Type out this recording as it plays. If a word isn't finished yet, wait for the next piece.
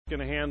going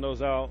to hand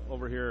those out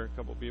over here. A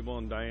couple people,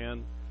 and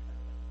Diane.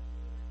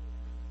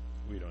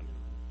 We don't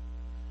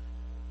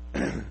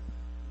need.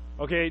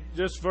 Okay,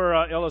 just for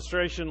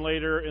illustration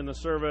later in the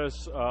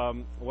service,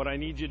 what I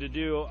need you to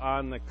do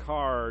on the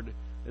card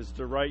is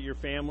to write your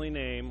family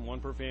name, one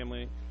per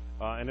family,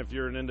 and if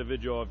you're an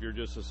individual, if you're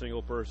just a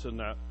single person,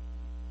 that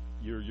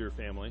you're your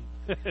family.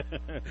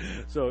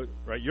 So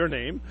write your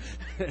name,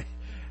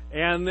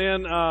 and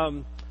then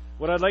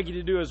what I'd like you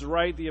to do is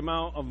write the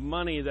amount of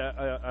money that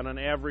on an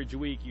average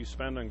week you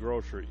spend on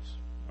groceries.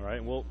 All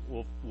right, and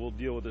we'll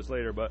deal with this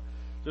later, but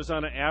just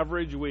on an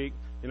average week,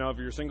 if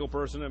you're a single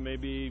person, it may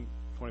be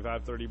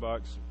 $25,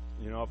 $30.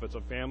 If it's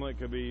a family, it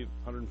could be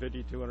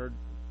 $150, $200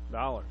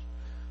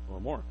 or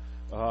more.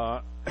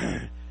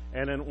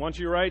 And then once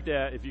you write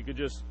that, if you could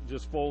just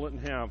fold it in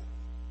half,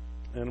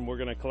 and we're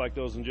going to collect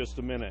those in just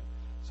a minute.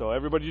 So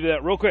everybody do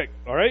that real quick,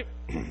 all right?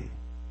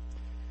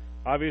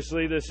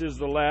 Obviously, this is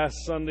the last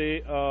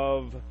Sunday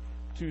of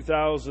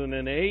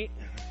 2008.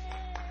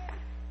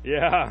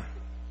 Yeah,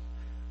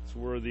 it's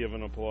worthy of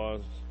an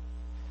applause.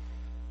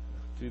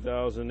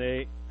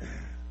 2008.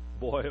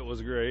 Boy, it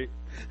was great.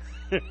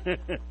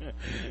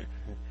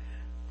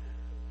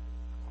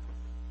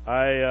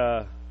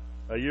 A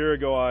year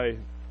ago, I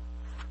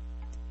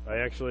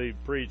actually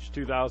preached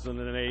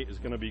 2008 is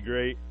going to be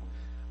great.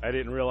 I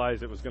didn't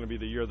realize it was going to be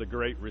the year of the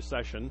Great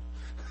Recession.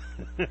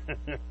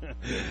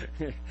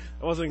 It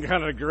wasn't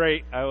kind of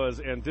great. I was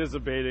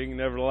anticipating,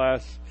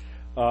 nevertheless.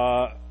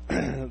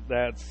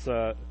 That's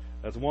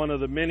one of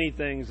the many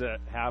things that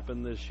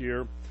happened this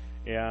year.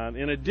 And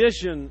in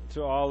addition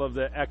to all of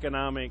the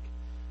economic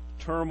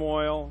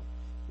turmoil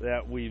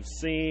that we've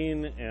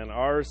seen and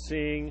are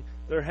seeing,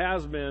 there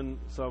has been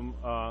some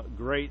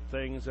great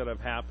things that have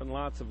happened,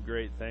 lots of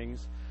great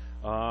things.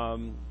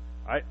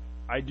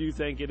 I do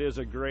think it is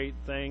a great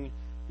thing,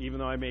 even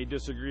though I may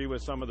disagree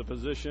with some of the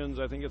positions.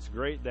 I think it's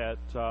great that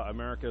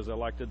America has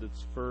elected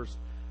its first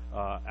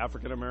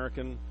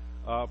African-American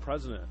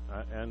president.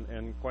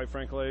 And quite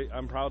frankly,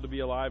 I'm proud to be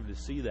alive to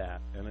see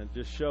that. And it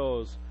just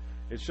shows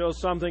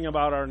something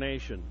about our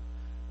nation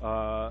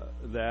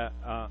that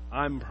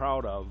I'm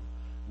proud of.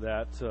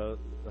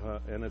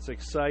 And it's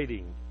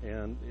exciting,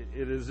 and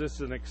it is just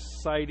an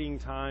exciting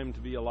time to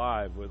be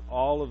alive with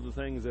all of the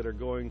things that are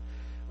going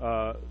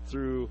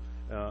through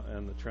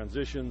and the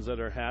transitions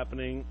that are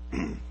happening.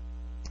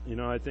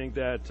 I think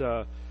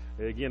that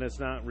again, it's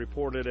not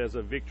reported as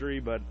a victory,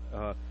 but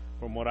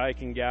from what I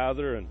can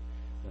gather, and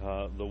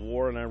the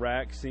war in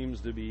Iraq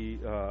seems to be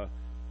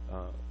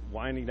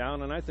winding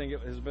down, and I think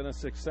it has been a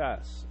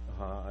success.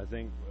 I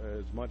think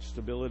as much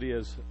stability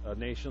as a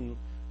nation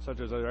such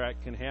as Iraq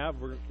can have,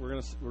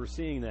 we're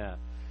seeing that,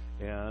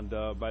 and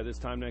by this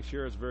time next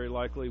year, it's very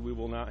likely we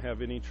will not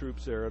have any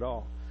troops there at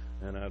all,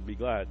 and I'd be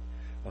glad.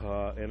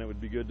 And it would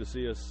be good to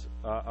see us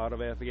out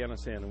of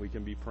Afghanistan, and we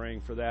can be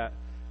praying for that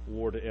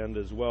war to end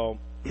as well.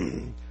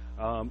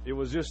 It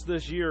was just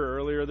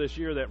earlier this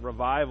year, that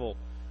revival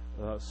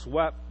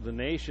swept the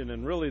nation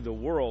and really the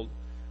world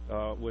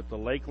with the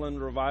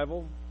Lakeland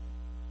revival.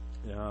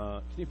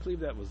 Can you believe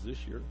that was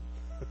this year?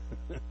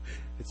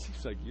 It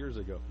seems like years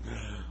ago.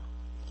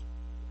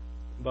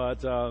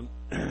 But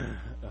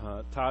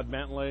Todd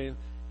Bentley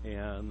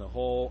and the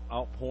whole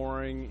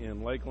outpouring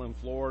in Lakeland,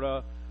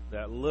 Florida,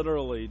 that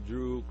literally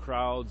drew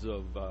crowds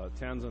of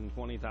tens and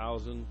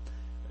 20,000,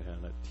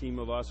 and a team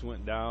of us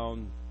went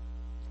down,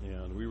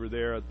 and we were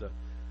there at the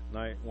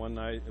one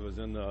night. It was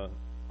in the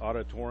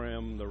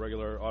auditorium, the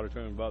regular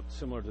auditorium, about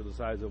similar to the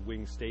size of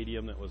Wing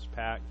Stadium, that was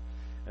packed.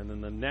 And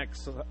then the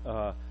next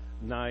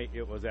night,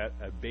 it was at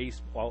a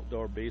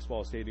outdoor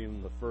baseball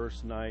stadium. The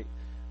first night,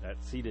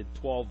 that seated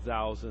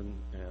 12,000,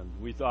 and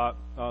we thought,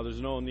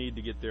 there's no need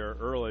to get there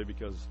early,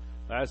 because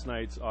last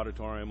night's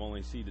auditorium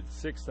only seated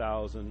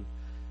 6,000,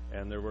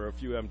 and there were a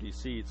few empty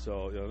seats.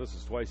 So this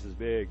is twice as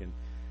big,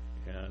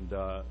 and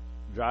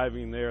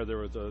driving there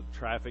was a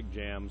traffic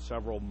jam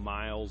several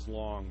miles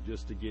long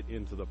just to get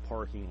into the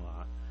parking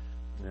lot,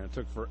 and it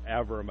took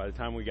forever. And by the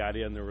time we got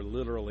in, there were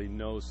literally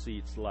no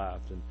seats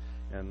left,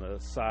 and the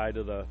side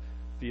of the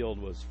field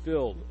was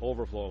filled,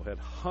 overflow. Had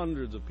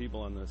hundreds of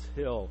people on this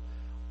hill,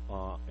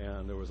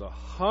 and there was a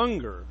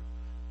hunger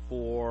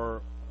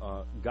for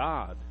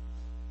God.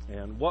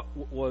 And what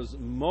was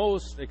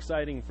most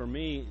exciting for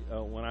me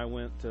when I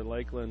went to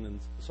Lakeland and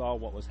saw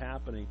what was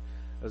happening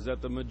is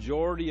that the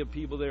majority of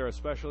people there,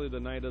 especially the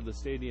night of the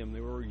stadium, they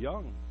were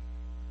young.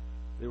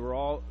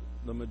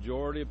 The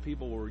majority of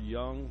people were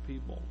young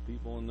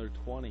people in their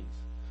 20s.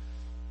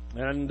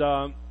 And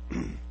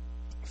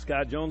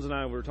Scott Jones and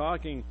I were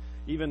talking,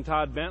 even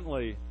Todd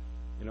Bentley,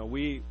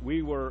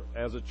 we were,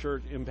 as a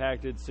church,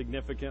 impacted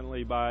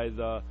significantly by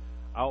the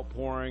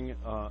outpouring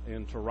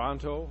in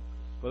Toronto.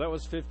 But that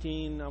was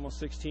 15, almost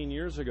 16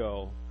 years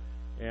ago.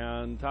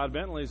 And Todd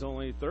Bentley's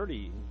only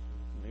 30,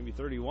 maybe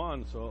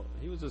 31, so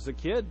he was just a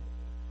kid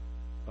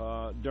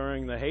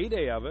during the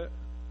heyday of it.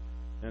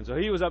 And so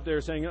he was up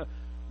there saying,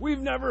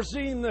 we've never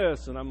seen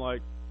this. And I'm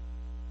like,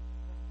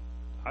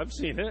 I've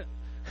seen it.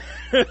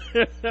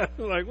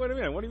 I'm like, what do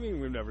you mean? What do you mean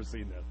we've never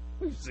seen this?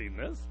 We've seen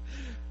this.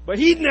 But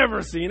he'd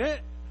never seen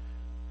it,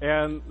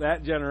 and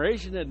that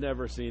generation had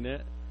never seen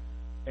it,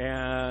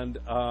 and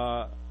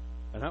I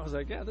was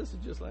like, yeah, this is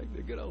just like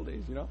the good old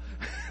days, you know.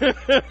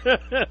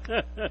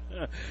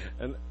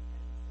 And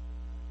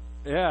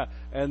yeah,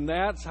 and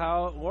that's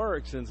how it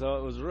works. And so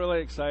it was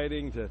really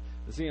exciting to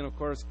see, and of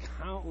course,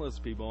 countless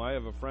people. I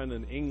have a friend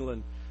in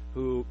England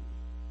who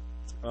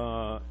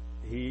what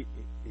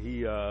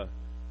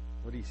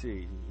do you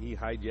see? He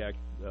hijacked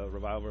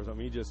revival or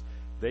something.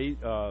 They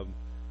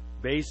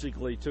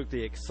basically took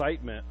the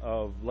excitement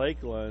of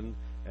Lakeland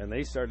and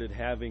they started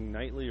having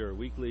nightly or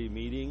weekly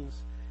meetings.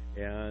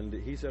 And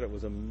he said it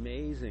was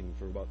amazing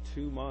for about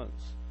 2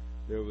 months.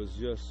 There was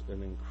just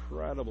an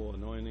incredible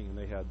anointing, and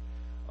they had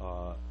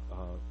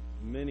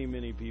many,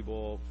 many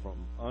people from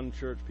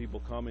unchurched people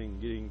coming,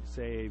 getting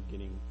saved,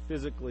 getting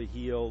physically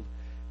healed.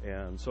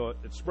 And so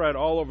it spread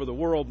all over the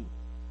world.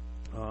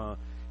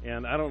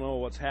 And I don't know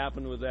what's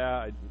happened with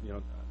that.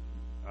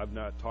 I've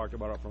not talked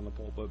about it from the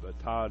pulpit, but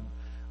Todd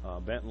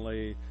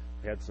Bentley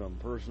had some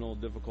personal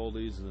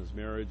difficulties in his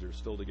marriage. They're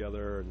still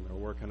together and they're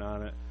working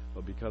on it.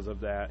 But because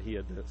of that, he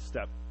had to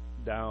step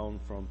down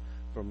from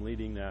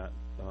leading that.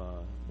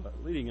 But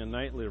leading a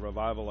nightly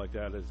revival like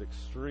that is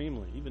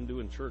extremely, even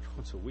doing church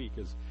once a week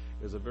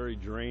is a very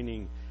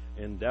draining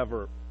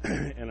endeavor.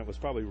 And it was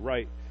probably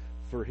right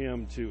for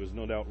him to, it was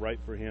no doubt right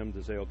for him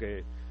to say,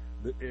 okay,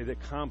 it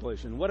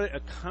accomplished. And what it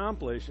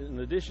accomplished, in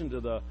addition to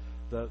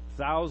the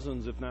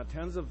thousands, if not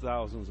tens of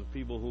thousands of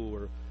people who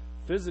were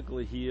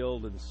physically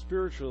healed and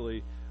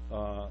spiritually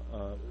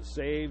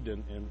saved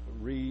and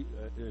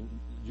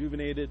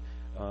rejuvenated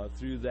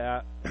through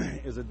that,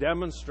 is a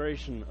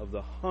demonstration of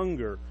the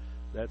hunger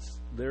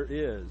there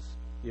is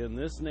in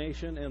this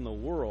nation and the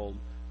world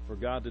for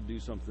God to do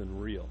something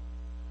real.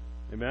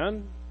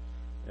 Amen?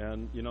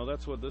 And,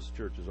 that's what this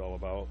church is all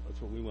about. That's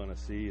what we want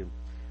to see. And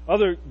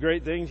other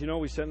great things,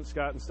 we sent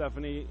Scott and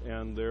Stephanie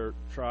and their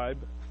tribe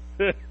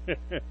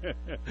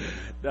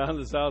down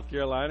to South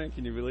Carolina.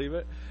 Can you believe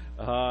it?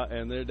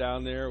 And they're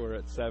down there. We're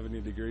at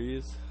 70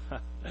 degrees.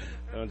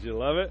 Don't you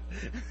love it?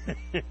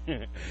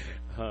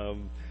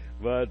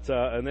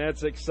 And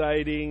that's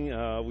exciting.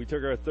 We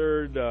took our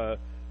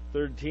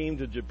third team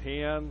to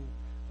Japan.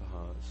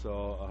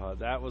 So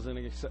that was an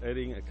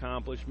exciting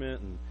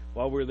accomplishment. And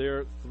while we were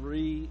there,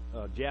 3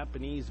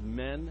 Japanese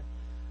men,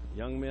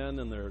 young men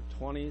in their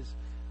 20s,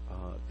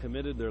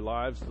 committed their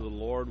lives to the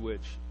Lord,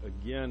 which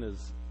again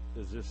is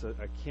just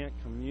I can't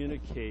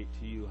communicate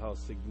to you how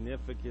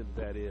significant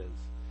that is.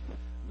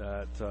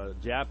 That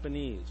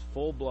Japanese,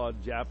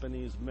 full-blood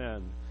Japanese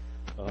men,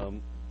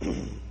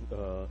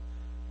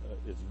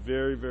 it's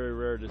very, very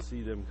rare to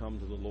see them come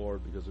to the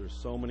Lord because there's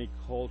so many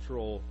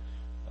cultural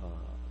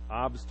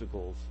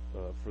obstacles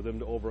for them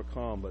to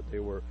overcome. But it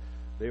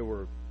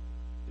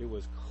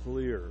was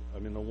clear. I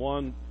mean, the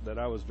one that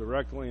I was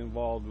directly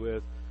involved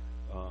with,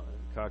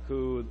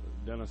 Kaku,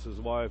 Dennis's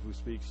wife, who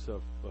speaks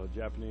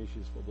Japanese,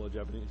 she's full-blood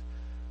Japanese.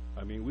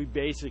 I mean, we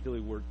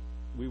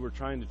were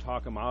trying to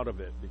talk him out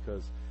of it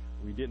because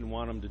we didn't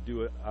want him to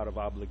do it out of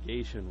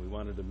obligation. We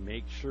wanted to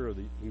make sure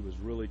that he was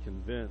really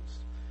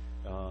convinced,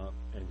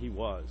 and he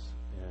was.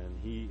 And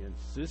he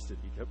insisted.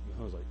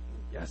 I was like,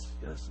 yes,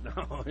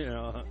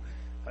 no,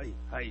 hi.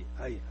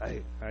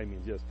 I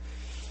mean, just.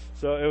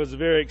 So it was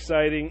very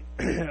exciting.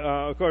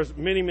 Of course,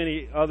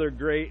 many other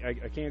great.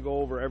 I can't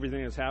go over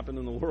everything that's happened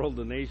in the world,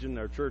 the nation,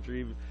 our church, or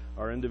even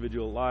our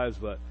individual lives,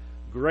 but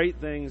great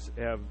things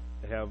have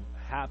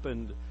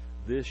happened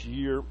this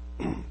year.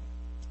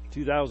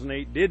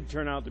 2008 did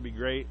turn out to be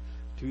great.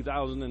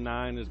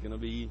 2009 is going to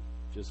be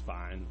just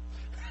fine.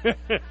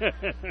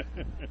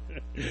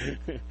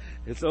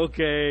 It's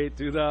okay.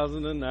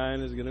 2009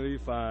 is going to be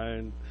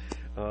fine.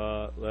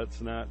 Let's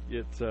not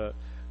get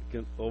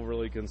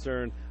overly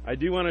concerned. I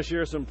do want to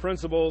share some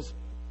principles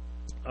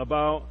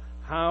about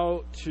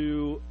how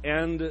to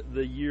end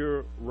the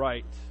year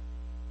right.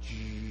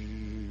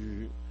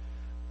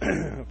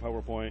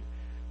 PowerPoint.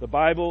 The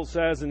Bible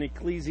says in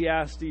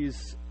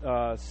Ecclesiastes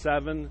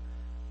 7:8,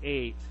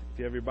 if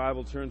you have your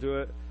Bible, turn to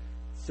it. It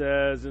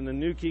says in the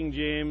New King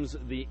James,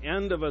 the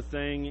end of a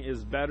thing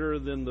is better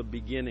than the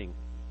beginning.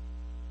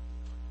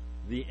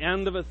 The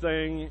end of a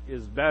thing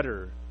is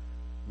better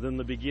than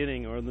the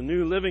beginning. Or in the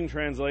New Living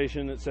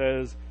Translation, it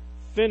says,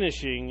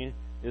 finishing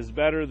is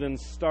better than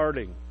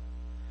starting.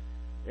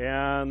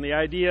 And the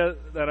idea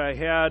that I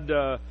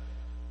had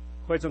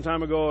quite some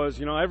time ago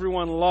is,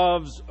 everyone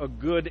loves a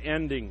good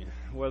ending,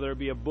 whether it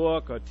be a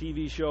book, a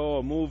TV show,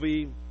 a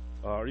movie,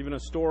 or even a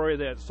story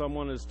that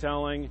someone is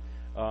telling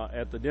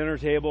at the dinner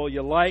table.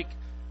 You like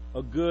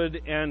a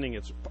good ending.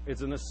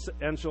 It's an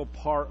essential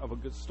part of a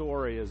good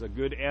story is a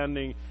good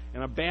ending.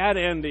 And a bad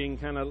ending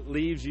kind of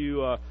leaves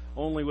you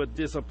only with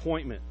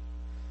disappointment.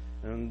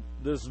 And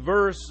this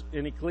verse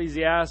in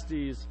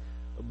Ecclesiastes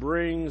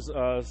brings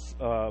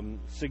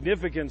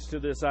significance to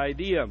this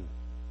idea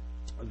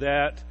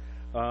that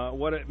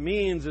what it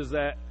means is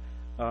that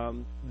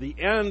the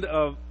end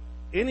of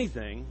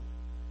anything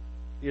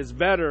is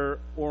better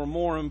or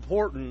more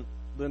important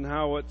than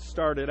how it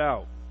started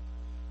out.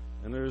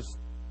 And there's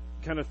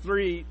kind of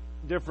 3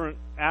 different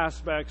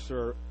aspects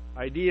or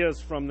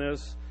ideas from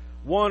this.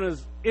 One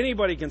is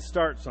anybody can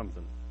start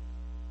something.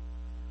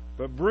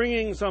 But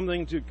bringing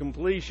something to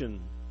completion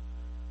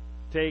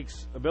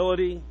takes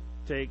ability,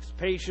 takes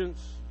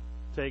patience,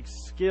 takes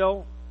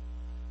skill.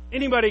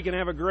 Anybody can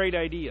have a great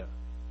idea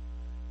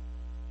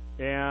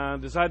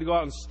and decide to go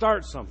out and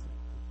start something.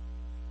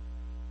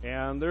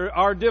 And there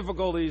are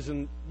difficulties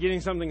in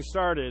getting something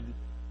started,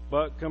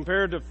 but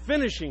compared to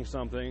finishing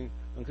something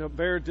and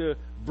compared to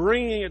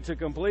bringing it to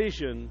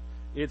completion,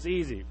 it's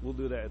easy. We'll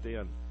do that at the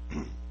end.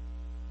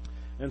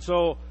 And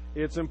so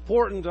it's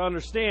important to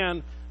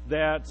understand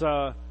that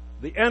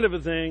the end of a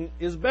thing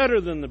is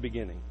better than the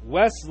beginning.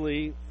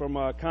 Wesley, from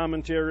a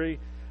commentary,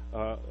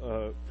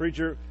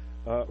 preacher,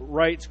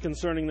 writes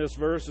concerning this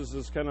verse. This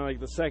is kind of like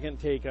the second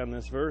take on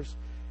this verse,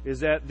 is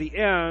that the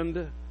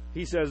end,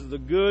 he says, the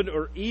good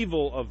or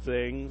evil of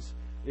things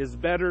is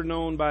better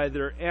known by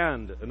their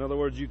end. In other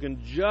words, you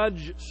can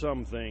judge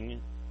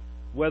something,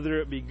 whether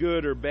it be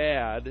good or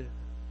bad,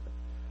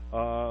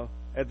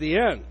 at the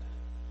end,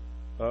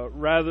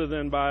 rather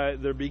than by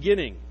their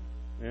beginning.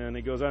 And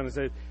he goes on to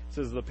say, it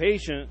says, the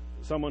patient,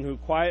 someone who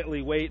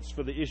quietly waits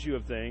for the issue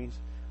of things,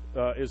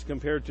 is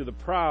compared to the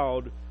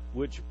proud,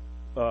 which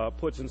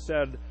puts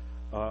instead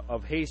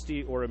of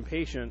hasty or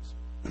impatient,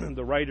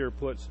 the writer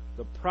puts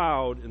the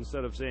proud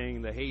instead of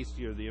saying the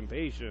hasty or the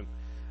impatient,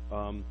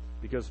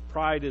 because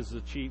pride is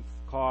the chief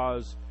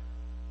cause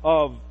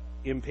of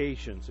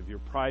impatience. If you're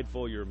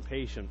prideful, you're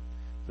impatient.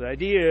 The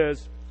idea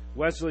is,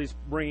 Wesley's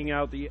bringing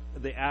out the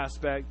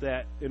aspect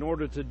that in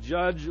order to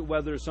judge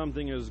whether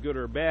something is good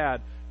or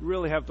bad, you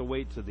really have to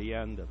wait to the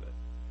end of it.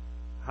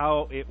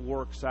 How it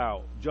works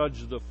out.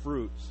 Judge the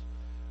fruits.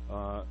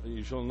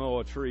 You shall know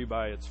a tree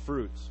by its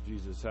fruits,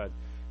 Jesus said.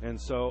 And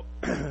so,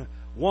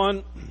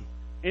 one,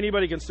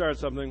 anybody can start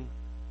something,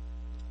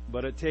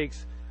 but it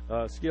takes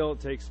skill,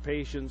 it takes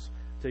patience,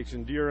 it takes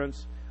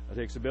endurance, it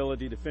takes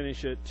ability to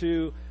finish it.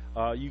 Two,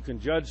 you can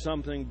judge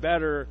something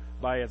better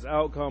by its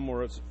outcome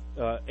or its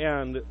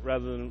end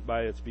rather than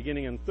by its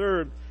beginning. And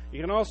third,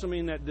 it can also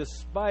mean that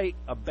despite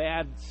a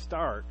bad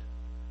start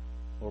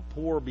or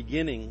poor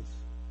beginnings,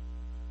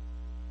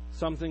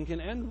 something can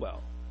end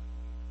well.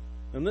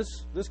 And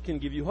this can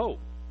give you hope.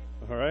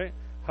 All right?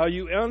 How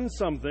you end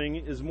something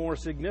is more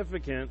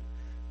significant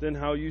than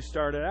how you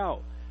started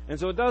out. And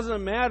so it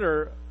doesn't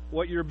matter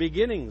what your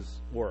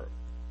beginnings were.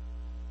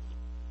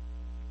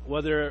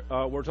 Whether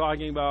we're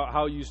talking about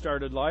how you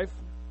started life,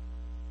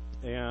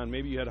 and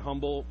maybe you had a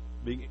humble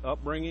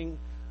upbringing,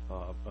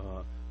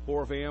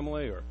 poor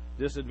family, or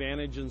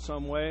disadvantage in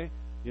some way,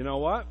 you know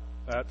what?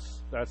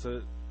 That's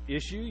an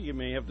issue. You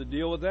may have to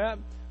deal with that.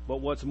 But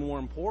what's more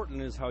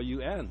important is how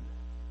you end,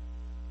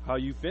 how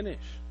you finish,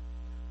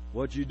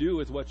 what you do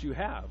with what you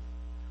have.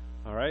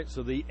 All right?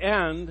 So the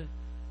end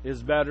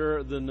is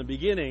better than the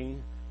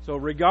beginning. So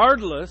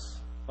regardless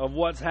of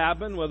what's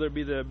happened, whether it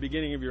be the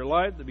beginning of your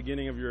life, the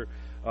beginning of your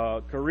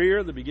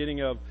career, the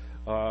beginning of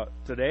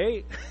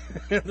today,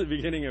 the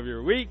beginning of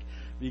your week,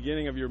 the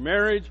beginning of your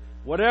marriage,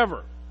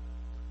 whatever,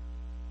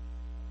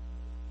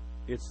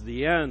 it's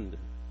the end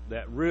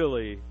that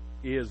really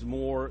is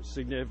more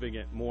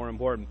significant, more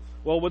important.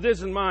 Well, with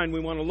this in mind,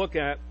 we want to look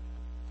at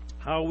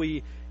how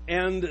we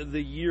end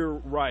the year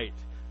right.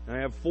 And I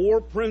have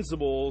 4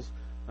 principles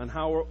on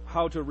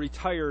how to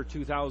retire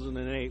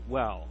 2008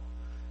 well.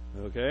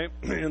 Okay?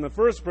 And the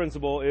first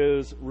principle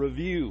is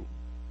review.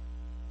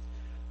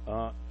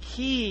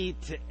 Key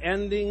to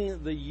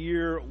ending the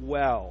year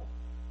well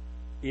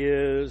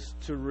is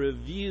to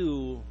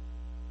review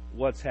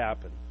what's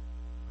happened.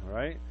 All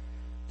right?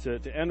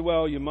 To end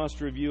well, you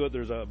must review it.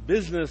 There's a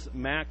business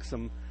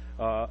maxim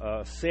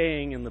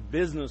saying in the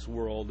business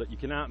world that you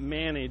cannot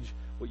manage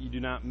what you do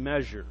not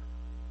measure.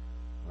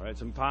 All right?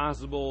 It's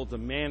impossible to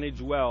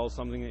manage well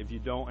something if you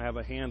don't have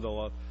a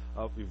handle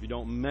of, if you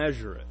don't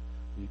measure it.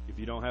 If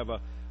you don't have a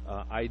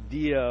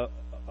idea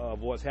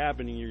of what's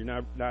happening, you're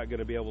not going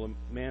to be able to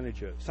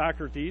manage it.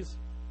 Socrates,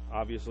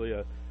 obviously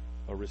a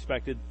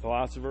respected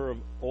philosopher of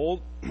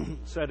old,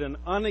 said an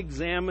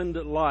unexamined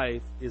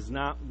life is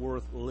not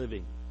worth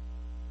living.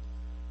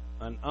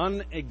 An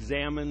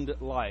unexamined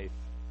life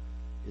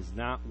is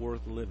not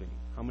worth living.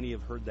 How many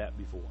have heard that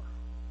before?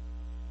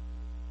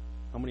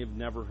 How many have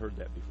never heard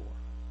that before?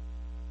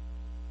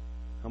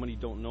 How many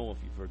don't know if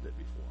you've heard that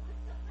before?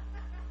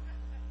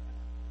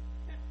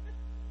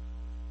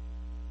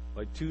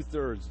 Like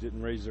 2/3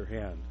 didn't raise their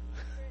hand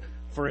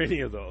for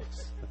any of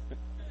those.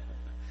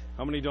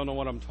 How many don't know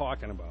what I'm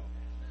talking about?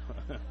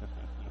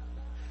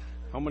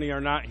 How many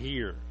are not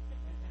here?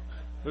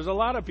 There's a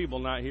lot of people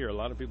not here. A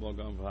lot of people have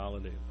gone for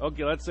holidays.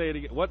 Okay, let's say it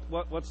again.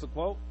 What's the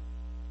quote?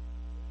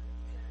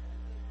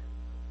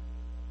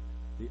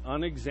 The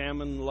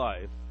unexamined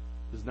life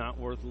is not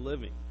worth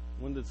living.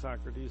 When did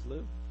Socrates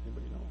live?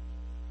 Anybody know?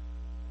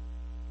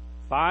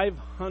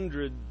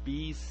 500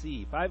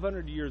 BC.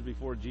 500 years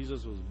before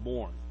Jesus was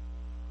born.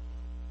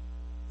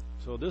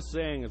 So this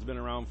saying has been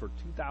around for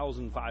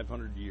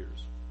 2,500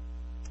 years.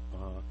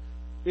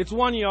 It's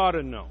one you ought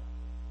to know.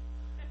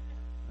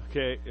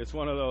 Okay, it's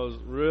one of those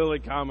really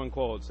common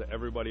quotes that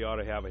everybody ought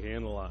to have a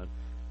handle on.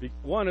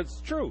 One,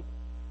 it's true.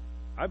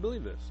 I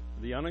believe this.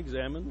 The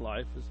unexamined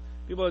life is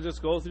people that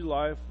just go through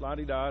life,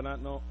 la-di-da,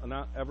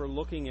 not ever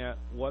looking at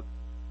what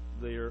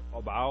they're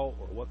about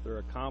or what they're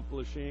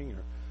accomplishing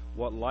or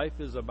what life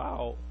is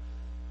about.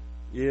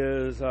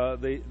 Is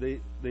they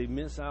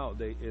miss out.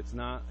 It's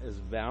not as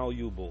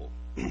valuable.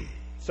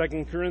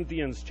 2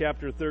 Corinthians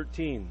chapter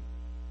 13.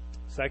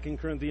 2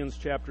 Corinthians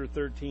chapter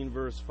 13,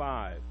 verse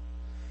 5.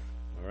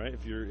 All right,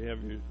 if you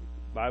have your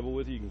Bible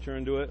with you, you can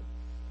turn to it.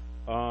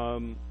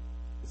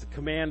 It's a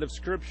command of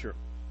Scripture.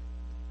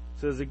 It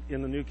says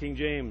in the New King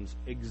James,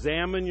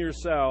 "Examine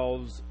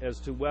yourselves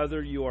as to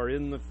whether you are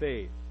in the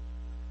faith."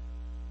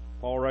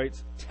 Paul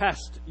writes,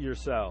 "Test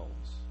yourselves."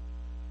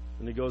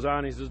 And he goes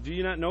on, he says, "Do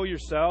you not know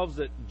yourselves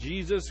that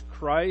Jesus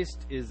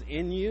Christ is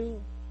in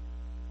you,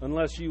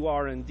 unless you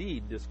are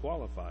indeed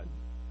disqualified?"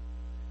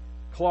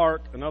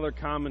 Clark, another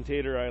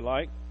commentator I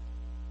like,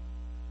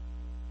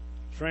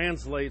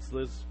 translates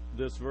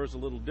this verse a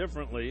little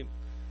differently.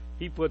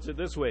 He puts it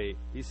this way.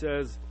 He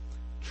says,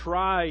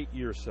 "Try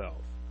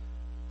yourself,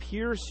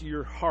 pierce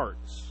your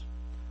hearts,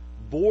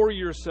 bore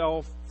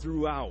yourself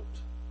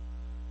throughout.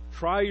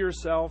 Try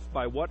yourself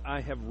by what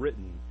I have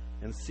written,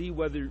 and see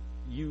whether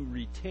you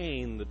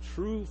retain the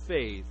true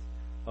faith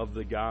of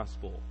the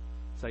gospel."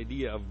 This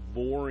idea of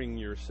boring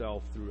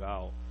yourself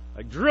throughout.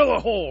 Like drill a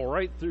hole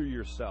right through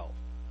yourself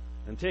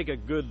and take a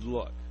good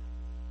look.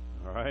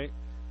 All right?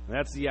 And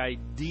that's the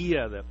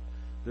idea that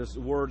this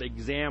word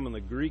examine,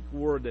 the Greek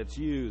word that's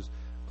used,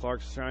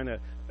 Clark's trying to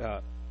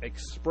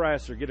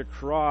express or get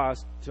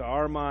across to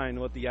our mind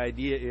what the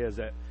idea is.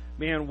 That,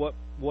 man, what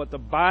the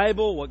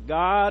Bible, what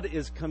God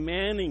is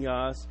commanding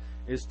us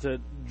is to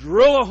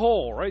drill a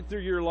hole right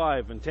through your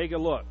life and take a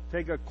look.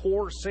 Take a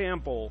core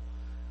sample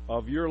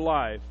of your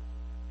life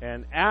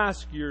and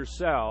ask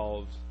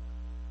yourselves,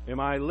 am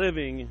I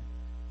living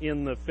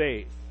in the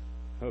faith?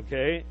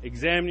 Okay?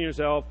 Examine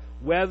yourself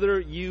whether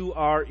you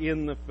are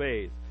in the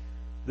faith.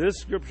 This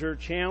scripture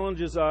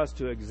challenges us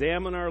to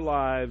examine our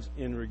lives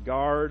in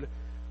regard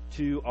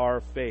to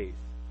our faith.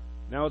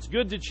 Now, it's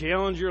good to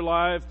challenge your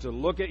life, to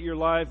look at your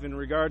life in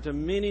regard to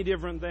many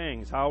different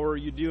things. How are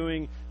you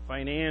doing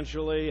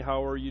financially?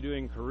 How are you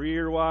doing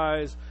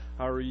career-wise?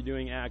 How are you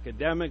doing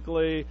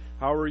academically?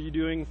 How are you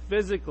doing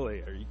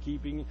physically? Are you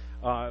keeping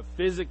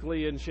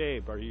physically in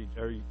shape? Are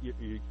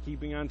you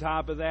keeping on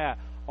top of that?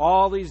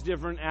 All these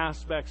different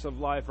aspects of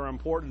life are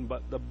important,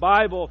 but the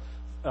Bible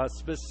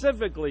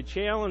specifically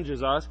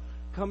challenges us,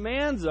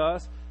 commands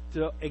us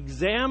to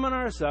examine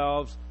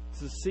ourselves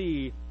to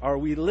see, are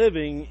we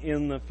living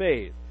in the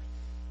faith?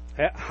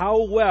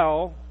 How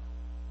well,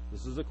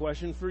 this is a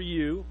question for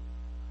you,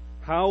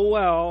 how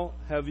well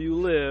have you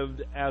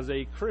lived as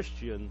a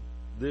Christian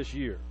this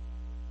year?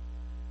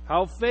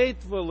 How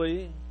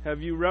faithfully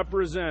have you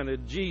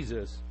represented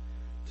Jesus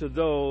to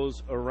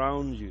those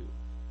around you?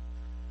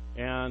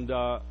 And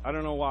I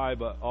don't know why,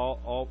 but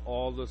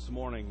all this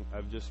morning,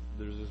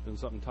 there's just been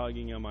something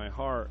tugging on my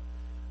heart,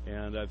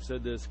 and I've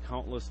said this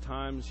countless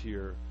times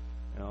here,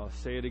 and I'll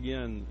say it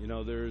again. You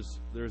know, there's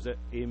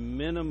a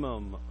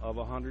minimum of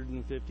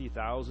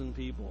 150,000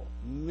 people.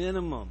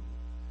 Minimum.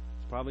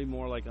 It's probably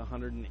more like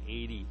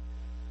 180,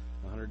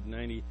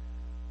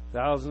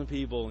 190,000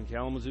 people in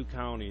Kalamazoo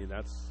County.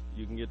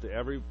 You can get to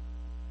every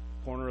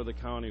corner of the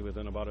county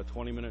within about a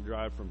 20-minute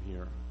drive from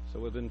here. So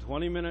within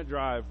 20-minute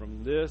drive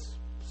from this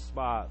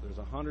spot, there's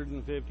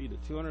 150 to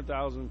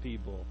 200,000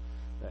 people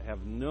that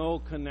have no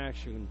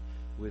connection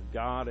with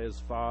God as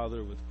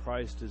Father, with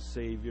Christ as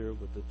Savior,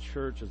 with the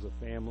church as a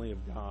family of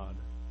God.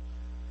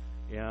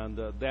 And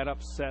that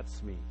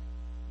upsets me.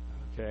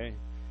 Okay?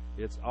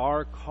 It's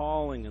our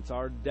calling, it's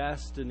our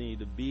destiny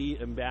to be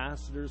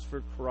ambassadors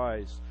for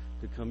Christ,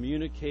 to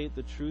communicate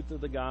the truth of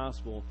the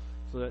gospel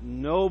so that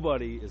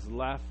nobody is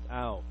left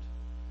out,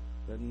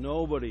 that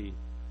nobody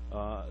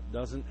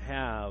doesn't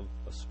have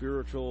a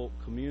spiritual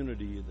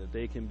community that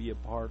they can be a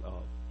part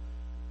of.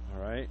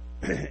 All right?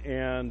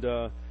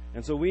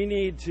 And so we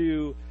need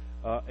to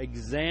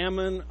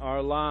examine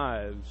our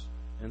lives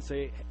and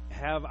say,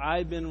 have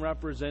I been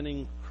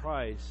representing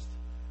Christ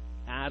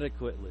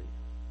adequately?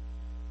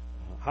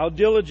 How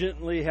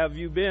diligently have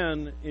you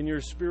been in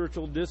your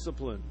spiritual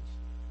disciplines,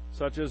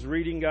 such as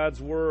reading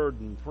God's Word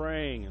and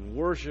praying and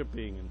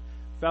worshiping and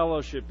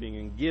fellowshipping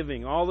and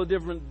giving, all the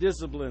different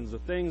disciplines, the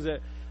things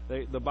that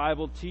the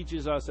Bible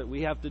teaches us that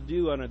we have to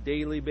do on a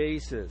daily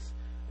basis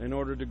in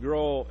order to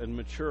grow and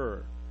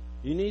mature.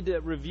 You need to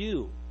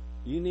review.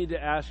 You need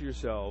to ask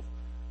yourself,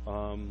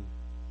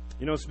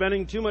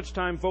 spending too much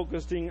time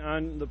focusing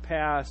on the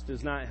past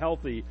is not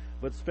healthy,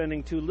 but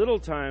spending too little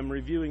time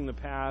reviewing the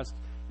past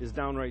is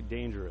downright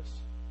dangerous.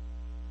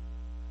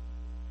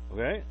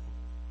 Okay?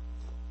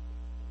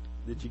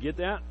 Did you get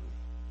that?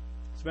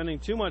 Spending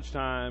too much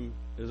time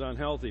is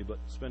unhealthy, but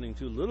spending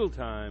too little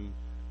time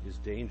is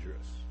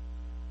dangerous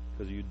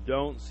because you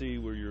don't see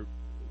where you're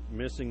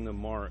missing the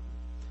mark.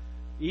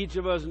 Each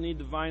of us need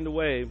to find a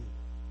way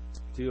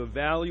to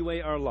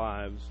evaluate our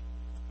lives,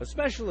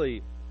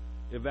 especially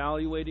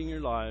evaluating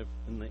your life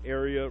in the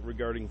area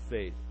regarding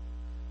faith.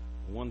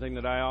 One thing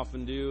that I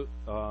often do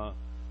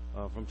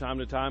from time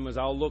to time is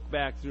I'll look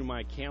back through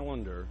my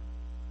calendar,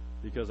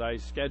 because I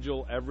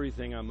schedule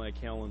everything on my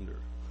calendar.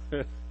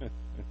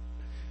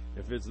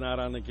 If it's not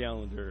on the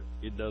calendar,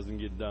 it doesn't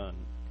get done,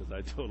 because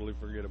I totally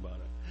forget about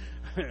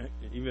it.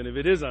 Even if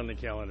it is on the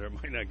calendar, it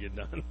might not get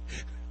done.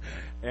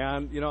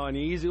 And, an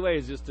easy way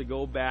is just to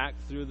go back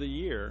through the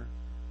year,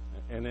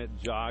 and it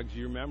jogs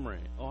your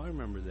memory. Oh, I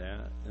remember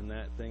that, and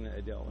that thing that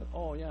I dealt with.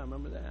 Oh, yeah, I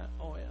remember that.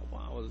 Oh, yeah,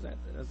 wow, was that?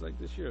 That's like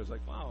this year. It's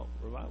like, wow,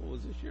 revival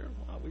was this year.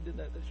 Wow, we did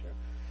that this year.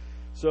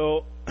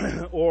 So,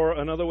 or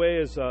another way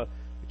is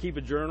keep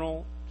a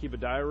journal, keep a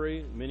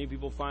diary. Many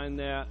people find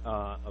that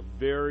a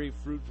very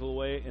fruitful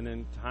way. And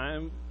in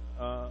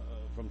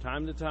from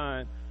time to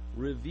time,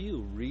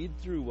 read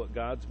through what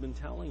God's been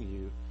telling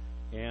you,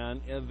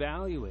 and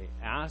evaluate.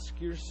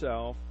 Ask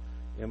yourself,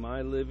 am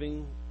I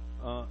living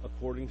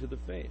according to the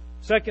faith?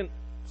 Second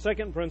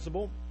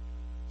principle,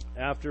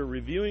 after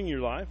reviewing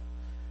your life,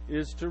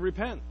 is to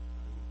repent.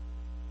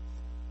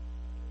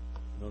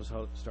 Notice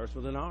how it starts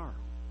with an R.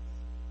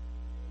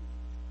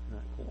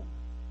 Not cool.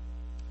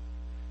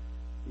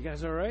 You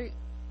guys all right?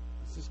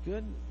 This is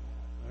good?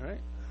 All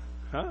right?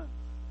 Huh?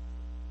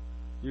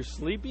 You're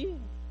sleepy?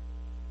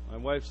 My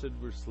wife said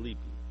we're sleepy.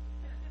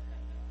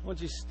 Why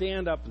don't you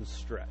stand up and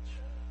stretch?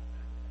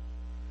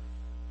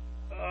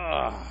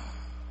 Ugh.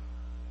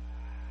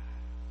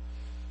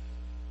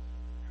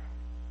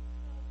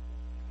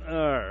 All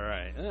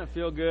right. Doesn't that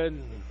feel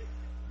good?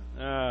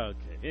 Okay.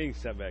 You can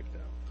sit back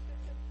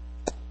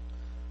down.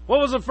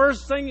 What was the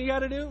first thing you got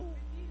to do?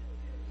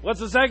 What's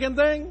the second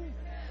thing?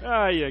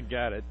 You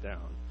got it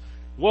down.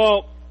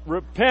 Well,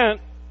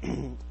 repent,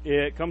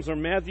 it comes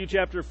from Matthew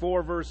chapter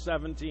 4, verse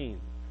 17.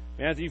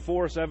 Matthew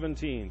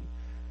 4:17.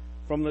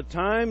 From the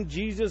time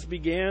Jesus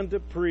began to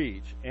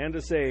preach and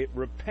to say,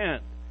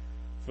 repent,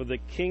 for the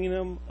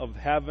kingdom of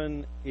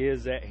heaven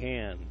is at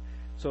hand.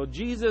 So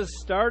Jesus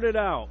started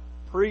out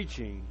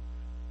preaching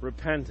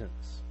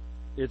repentance.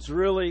 It's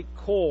really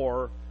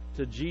core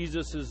to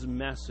Jesus'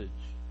 message.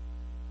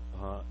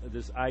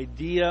 This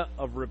idea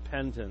of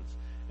repentance.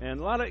 And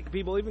a lot of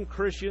people, even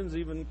Christians,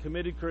 even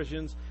committed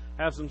Christians,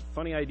 have some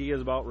funny ideas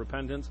about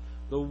repentance.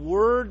 The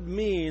word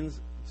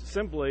means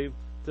simply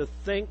to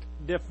think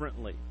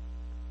differently.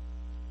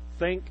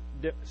 Say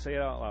it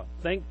out loud.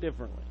 Think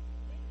differently.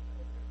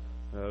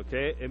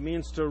 Okay? It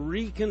means to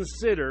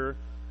reconsider,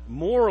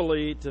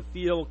 morally, to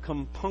feel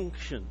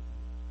compunction.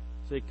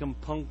 Say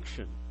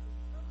compunction.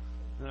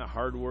 Isn't that a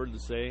hard word to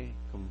say?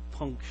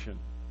 Compunction.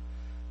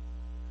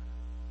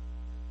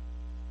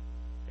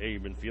 Hey,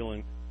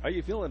 how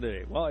you feeling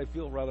today? Well, I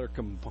feel rather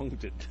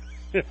compuncted.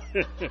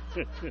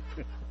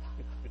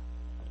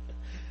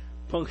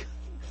 Pumpkin.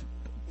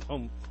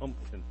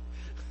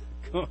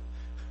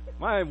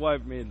 My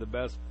wife made the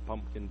best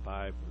pumpkin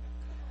pie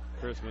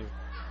for Christmas.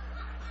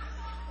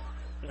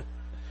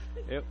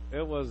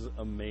 It was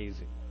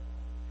amazing.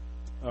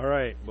 All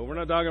right, but we're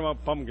not talking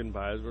about pumpkin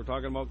pies. We're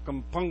talking about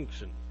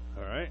compunction.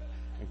 All right?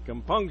 And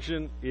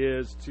compunction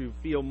is to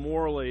feel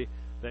morally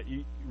that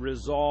you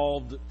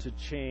resolved to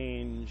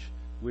change,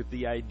 with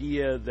the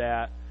idea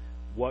that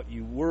what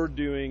you were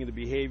doing, the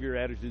behavior,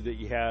 attitude that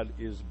you had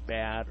is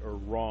bad or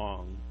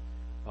wrong,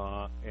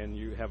 and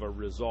you have a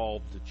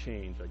resolve to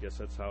change. I guess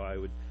that's how I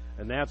would,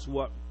 and that's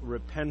what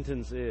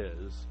repentance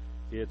is.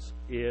 It's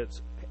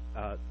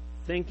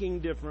thinking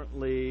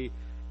differently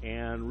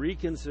and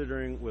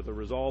reconsidering with a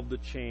resolve to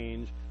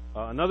change.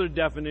 Another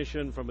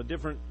definition from a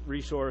different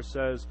resource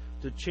says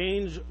to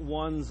change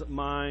one's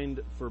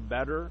mind for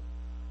better,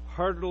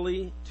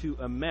 heartily to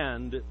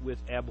amend with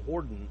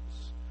abhorrence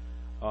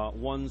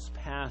one's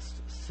past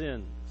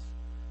sins.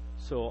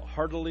 So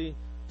heartily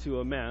to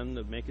amend,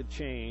 to make a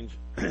change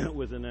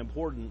with an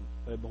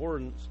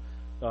abhorrence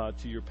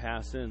to your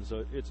past sins.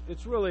 So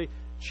it's really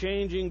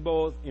changing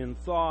both in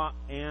thought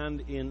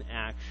and in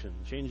action,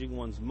 changing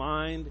one's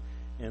mind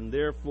and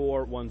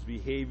therefore one's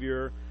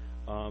behavior.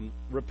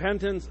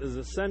 Repentance is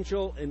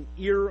essential and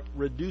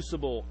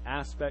irreducible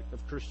aspect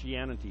of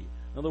Christianity.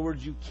 In other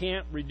words, you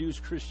can't reduce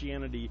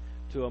Christianity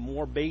to a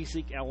more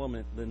basic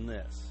element than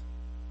this.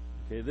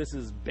 Okay, this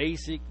is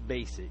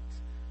basics.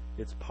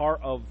 It's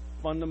part of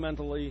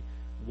fundamentally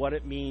what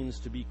it means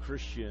to be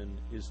Christian,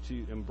 is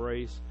to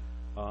embrace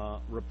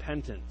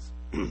repentance.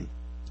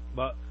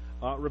 But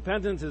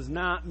repentance is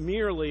not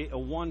merely a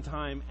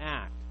one-time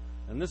act.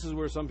 And this is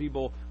where some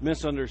people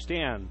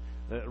misunderstand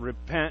that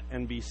repent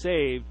and be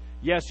saved.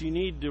 Yes, you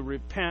need to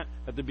repent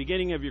at the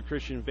beginning of your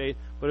Christian faith,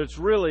 but it's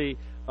really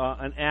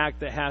an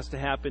act that has to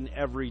happen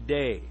every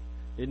day.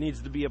 It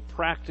needs to be a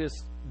practice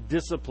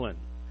discipline.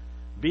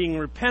 Being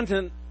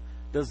repentant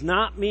does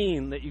not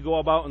mean that you go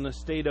about in a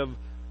state of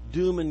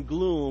doom and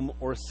gloom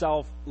or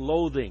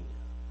self-loathing.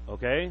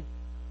 Okay?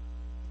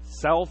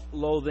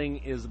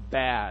 Self-loathing is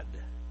bad.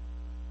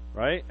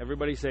 Right?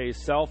 Everybody say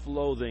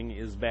self-loathing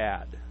is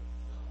bad.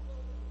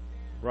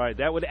 Right.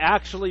 That would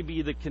actually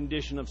be the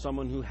condition of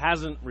someone who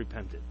hasn't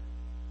repented.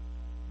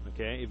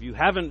 Okay? If you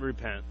haven't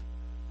repented,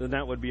 then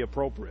that would be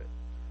appropriate.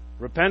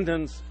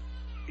 Repentance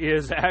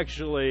is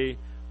actually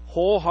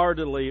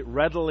wholeheartedly,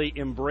 readily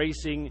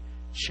embracing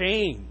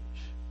change.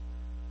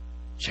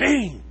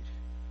 Change.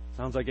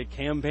 Sounds like a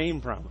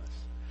campaign promise.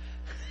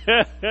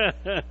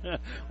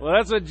 Well,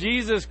 that's what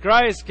Jesus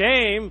Christ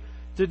came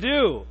to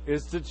do,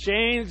 is to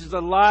change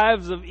the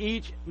lives of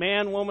each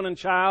man, woman, and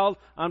child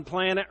on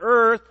planet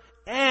Earth,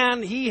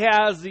 and He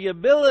has the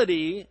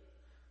ability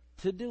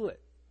to do it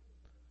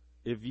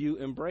if you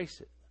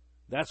embrace it.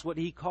 That's what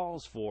He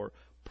calls for,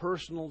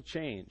 personal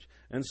change.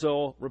 And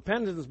so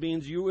repentance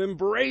means you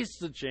embrace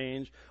the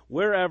change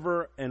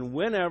wherever and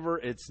whenever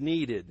it's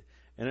needed.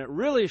 And it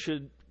really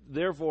should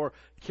therefore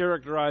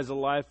characterize a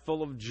life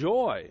full of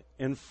joy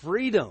and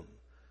freedom.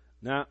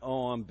 Not,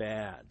 oh, I'm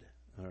bad.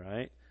 All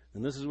right?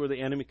 And this is where the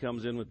enemy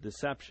comes in with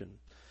deception.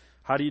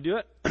 How do you do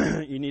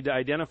it? You need to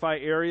identify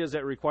areas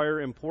that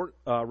require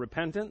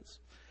repentance.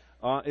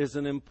 Is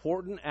an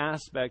important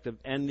aspect of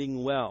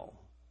ending well.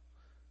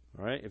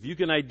 All right? If you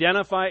can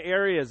identify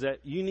areas that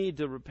you need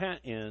to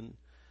repent in,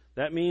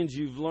 that means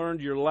you've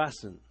learned your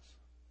lessons.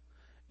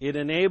 It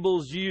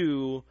enables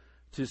you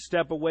to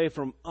step away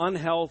from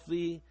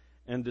unhealthy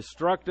and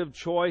destructive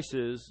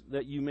choices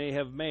that you may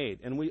have made.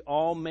 And we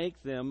all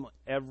make them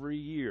every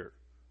year.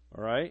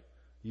 All right?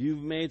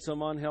 You've made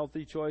some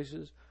unhealthy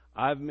choices.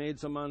 I've made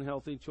some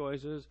unhealthy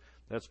choices.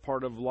 That's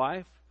part of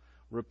life.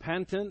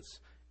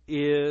 Repentance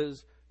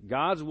is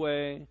God's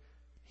way.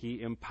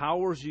 He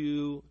empowers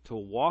you to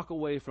walk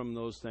away from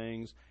those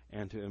things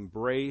and to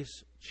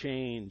embrace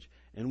change.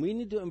 And we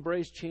need to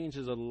embrace change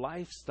as a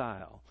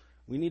lifestyle.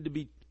 We need to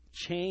be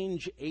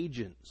change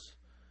agents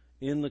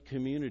in the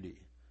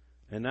community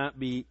and not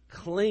be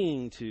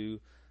clinging to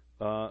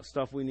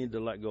stuff we need to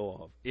let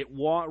go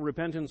of.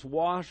 Repentance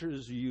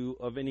washes you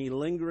of any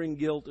lingering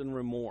guilt and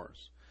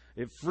remorse.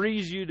 It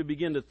frees you to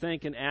begin to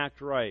think and act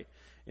right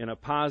in a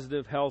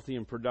positive, healthy,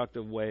 and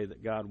productive way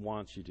that God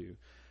wants you to.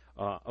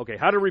 Okay,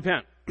 how to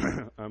repent?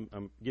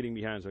 I'm getting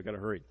behind, so I got to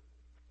hurry.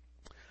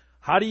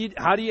 How do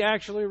you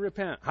actually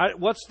repent?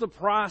 What's the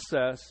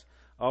process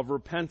of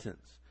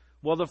repentance?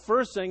 Well, the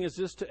first thing is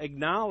just to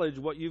acknowledge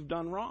what you've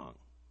done wrong,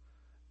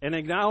 and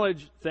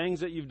acknowledge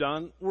things that you've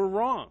done were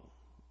wrong.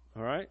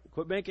 All right,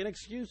 quit making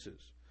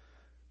excuses.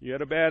 You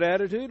had a bad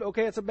attitude.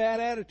 Okay, it's a bad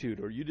attitude.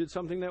 Or you did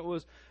something that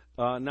was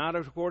not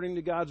according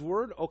to God's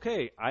word.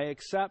 Okay, I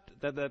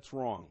accept that that's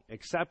wrong.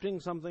 Accepting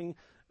something,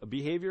 a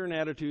behavior and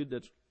attitude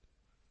that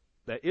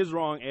is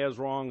wrong as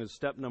wrong is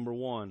step number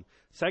one.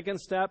 Second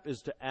step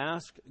is to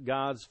ask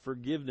God's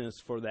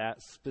forgiveness for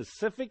that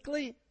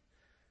specifically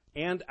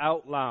and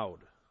out loud.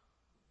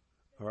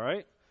 All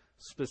right?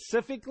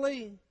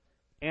 Specifically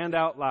and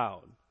out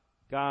loud.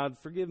 God,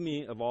 forgive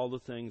me of all the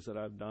things that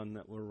I've done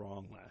that were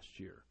wrong last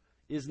year.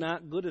 Is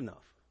not good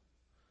enough.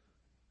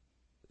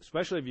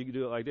 Especially if you can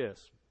do it like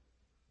this.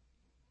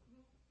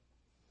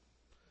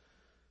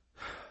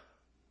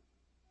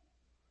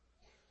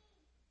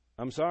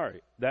 I'm sorry.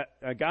 That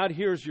God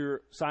hears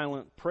your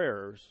silent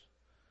prayers,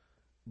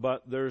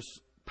 but there's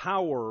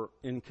power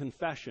in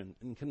confession.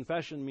 And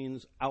confession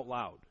means out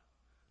loud.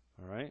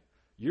 All right?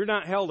 You're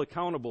not held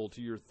accountable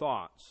to your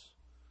thoughts.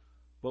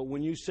 But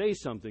when you say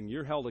something,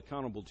 you're held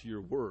accountable to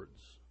your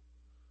words.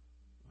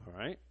 All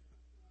right?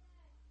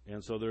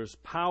 And so there's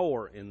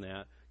power in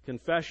that.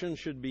 Confession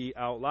should be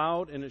out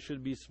loud and it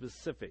should be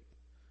specific.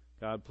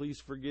 God, please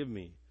forgive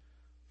me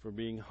for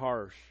being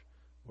harsh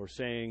or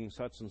saying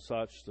such and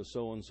such to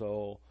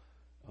so-and-so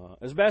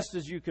as best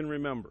as you can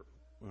remember.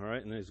 All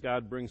right? And as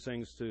God brings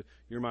things to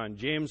your mind.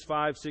 James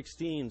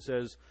 5:16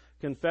 says,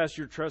 confess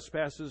your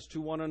trespasses to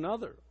one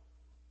another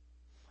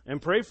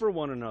and pray for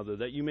one another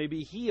that you may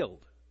be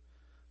healed.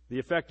 The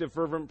effective,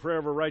 fervent prayer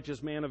of a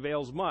righteous man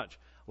avails much.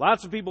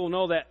 Lots of people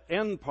know that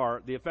end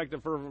part, the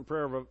effective, fervent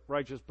prayer of a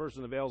righteous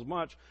person avails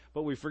much,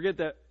 but we forget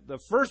that the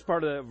first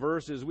part of that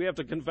verse is we have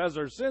to confess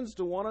our sins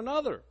to one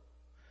another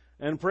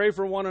and pray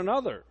for one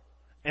another.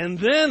 And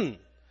then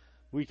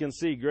we can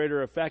see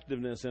greater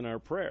effectiveness in our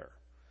prayer.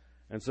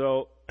 And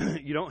so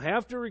you don't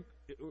have to,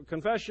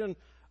 confession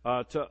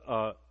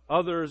to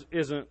others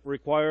isn't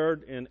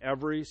required in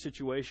every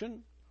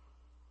situation.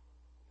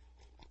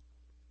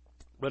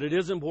 But it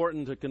is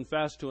important to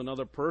confess to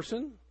another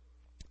person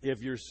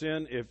if your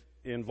sin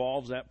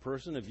involves that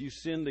person. If you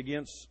sinned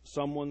against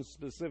someone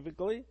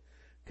specifically,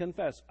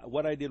 confess.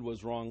 What I did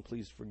was wrong.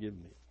 Please forgive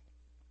me.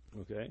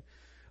 Okay?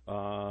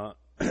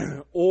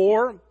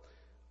 Or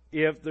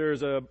if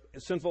there's a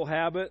sinful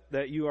habit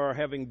that you are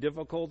having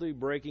difficulty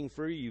breaking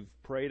free,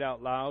 you've prayed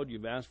out loud,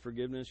 you've asked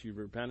forgiveness, you've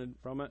repented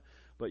from it,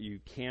 but you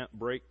can't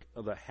break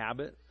the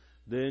habit,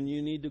 then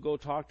you need to go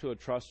talk to a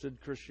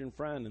trusted Christian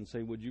friend and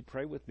say, would you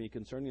pray with me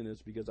concerning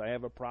this because I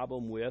have a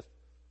problem with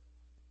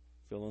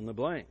fill in the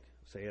blank.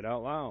 Say it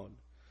out loud.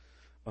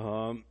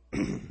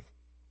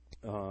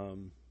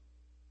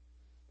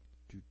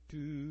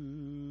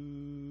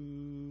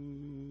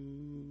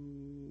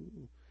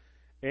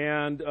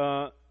 And,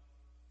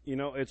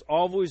 it's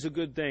always a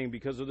good thing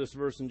because of this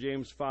verse in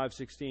James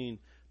 5:16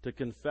 to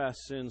confess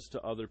sins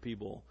to other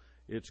people.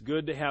 It's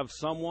good to have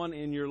someone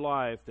in your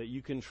life that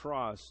you can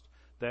trust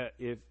that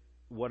if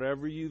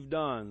whatever you've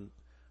done,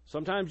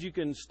 Sometimes you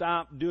can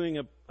stop doing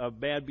a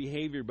bad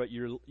behavior, but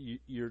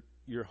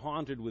you're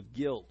haunted with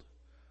guilt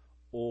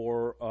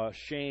or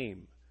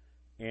shame.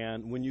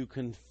 And when you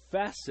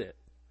confess it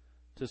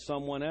to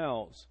someone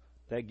else,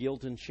 that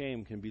guilt and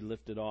shame can be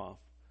lifted off.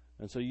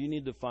 And so you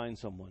need to find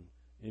someone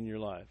in your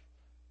life.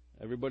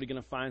 Everybody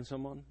going to find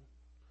someone?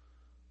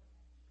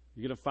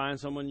 You're going to find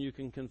someone you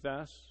can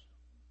confess?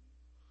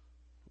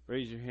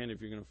 Raise your hand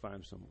if you're going to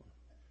find someone.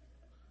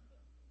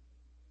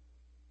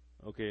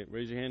 Okay,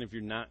 raise your hand if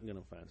you're not going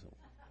to find someone.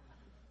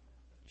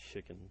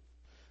 Chicken.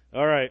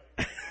 All right.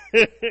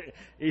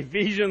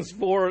 Ephesians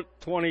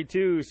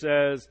 4:22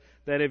 says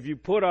that if you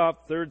put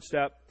off, third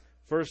step,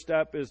 first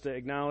step is to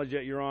acknowledge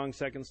that you're wrong.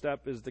 Second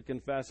step is to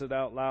confess it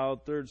out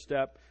loud. Third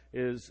step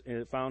is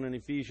found in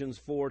Ephesians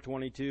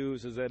 4:22.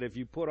 It says that if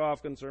you put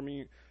off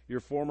concerning your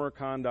former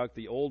conduct,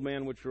 the old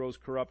man which grows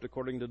corrupt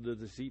according to the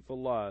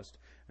deceitful lust,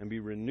 and be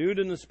renewed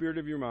in the spirit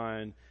of your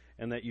mind,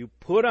 and that you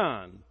put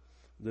on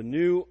the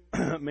new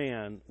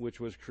man which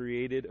was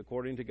created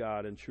according to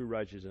God in true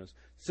righteousness,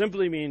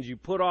 simply means you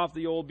put off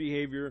the old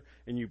behavior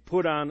and you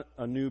put on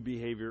a new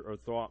behavior or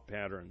thought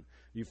pattern.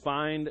 You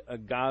find a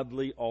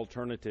godly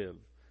alternative,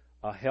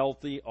 a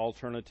healthy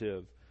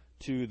alternative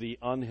to the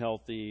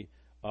unhealthy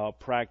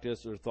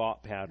practice or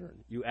thought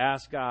pattern. You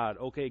ask God,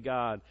 okay,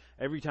 God,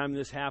 every time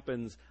this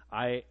happens,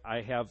 I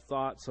have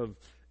thoughts of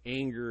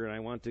anger and I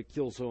want to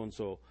kill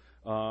so-and-so.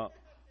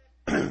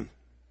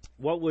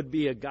 What would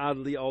be a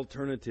godly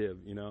alternative,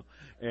 you know?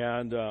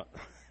 And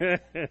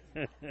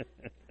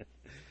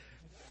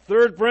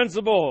third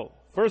principle.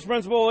 First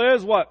principle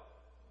is what?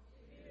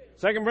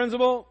 Second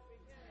principle?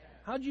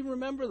 How'd you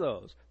remember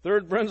those?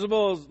 Third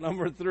principle is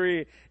number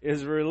 3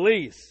 is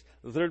release.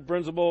 The third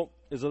principle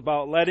is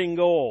about letting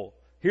go.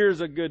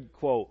 Here's a good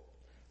quote.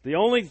 The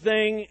only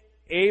things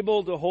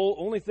able to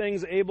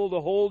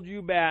hold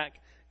you back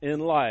in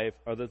life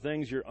are the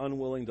things you're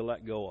unwilling to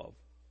let go of.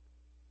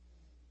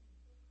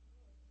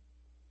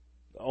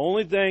 The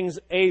only things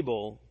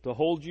able to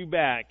hold you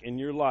back in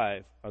your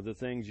life are the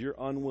things you're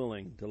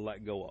unwilling to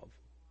let go of.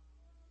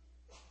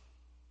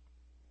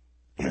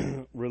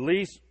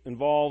 Release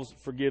involves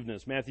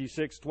forgiveness. Matthew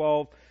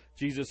 6:12,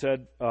 Jesus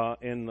said,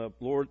 in the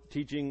Lord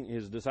teaching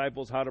his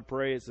disciples how to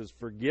pray, it says,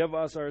 forgive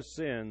us our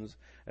sins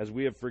as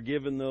we have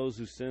forgiven those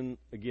who sin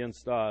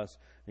against us.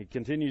 It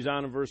continues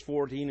on in verse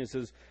 14. It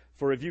says,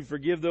 for if you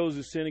forgive those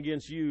who sin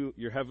against you,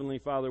 your heavenly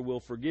Father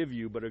will forgive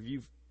you. But if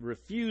you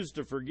refuse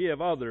to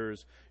forgive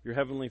others, your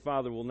heavenly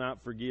Father will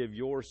not forgive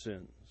your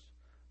sins.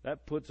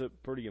 That puts it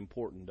pretty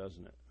important,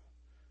 doesn't it?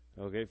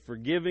 Okay,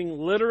 forgiving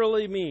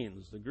literally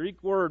means, the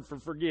Greek word for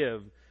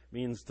forgive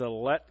means to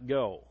let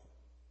go.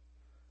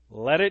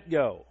 Let it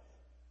go.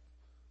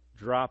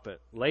 Drop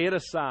it. Lay it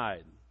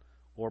aside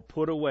or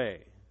put away.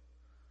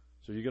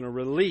 So you're going to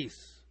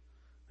release.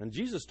 And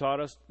Jesus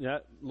taught us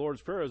that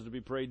Lord's Prayer is to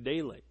be prayed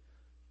daily.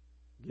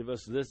 Give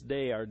us this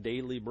day our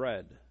daily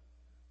bread.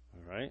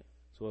 All right?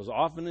 So as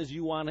often as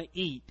you want to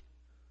eat,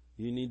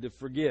 you need to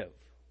forgive.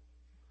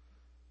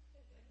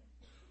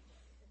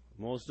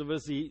 Most of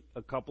us eat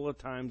a couple of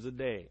times a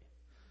day.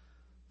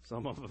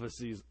 Some of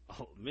us eat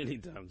many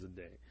times a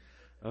day.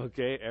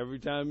 Okay, every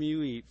time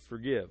you eat,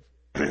 forgive.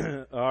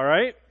 All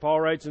right?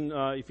 Paul writes in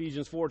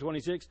Ephesians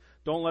 4:26,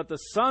 don't let the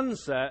sun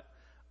set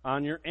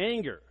on your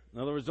anger. In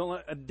other words, don't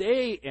let a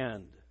day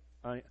end.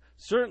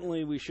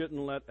 Certainly, we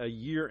shouldn't let a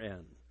year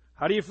end.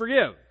 How do you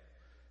forgive?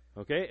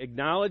 Okay,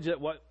 acknowledge that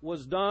what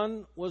was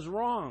done was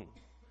wrong.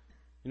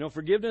 You know,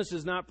 forgiveness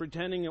is not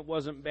pretending it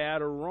wasn't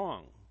bad or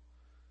wrong.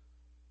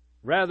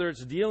 Rather,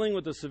 it's dealing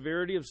with the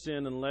severity of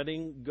sin and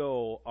letting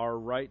go our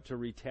right to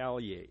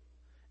retaliate.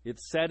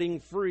 It's setting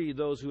free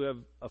those who have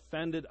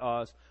offended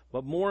us,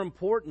 but more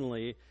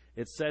importantly,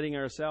 it's setting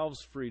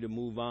ourselves free to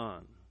move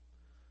on.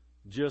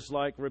 Just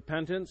like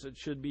repentance, it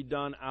should be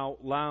done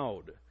out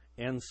loud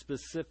and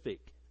specific.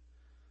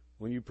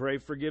 When you pray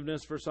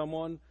forgiveness for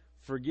someone,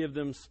 forgive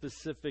them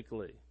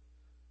specifically.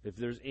 If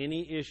there's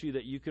any issue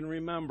that you can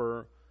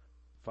remember,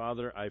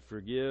 Father, I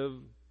forgive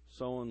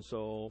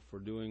so-and-so for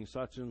doing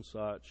such and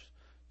such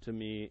to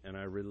me, and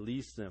I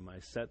release them. I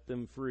set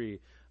them free.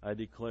 I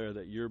declare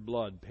that your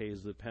blood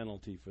pays the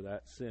penalty for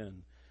that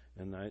sin,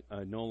 and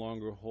I no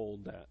longer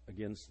hold that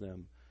against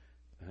them.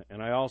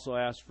 And I also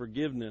ask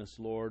forgiveness,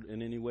 Lord,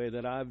 in any way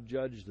that I've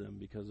judged them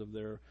because of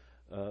their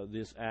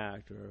this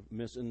act or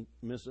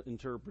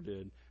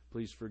misinterpreted.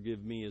 Please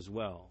forgive me as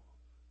well.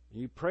 And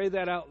you pray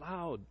that out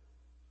loud.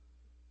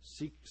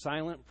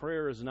 Silent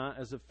prayer is not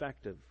as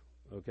effective,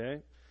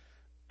 okay?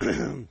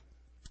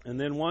 And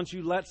then once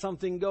you let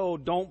something go,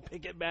 don't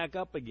pick it back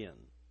up again.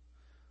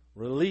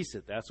 Release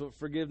it. That's what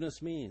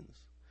forgiveness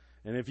means.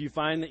 And if you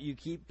find that you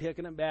keep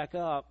picking it back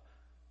up,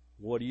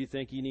 what do you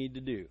think you need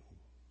to do?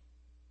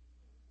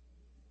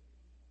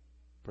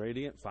 Pray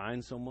to it.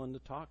 Find someone to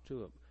talk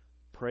to it.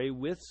 Pray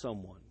with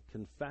someone.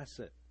 Confess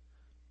it.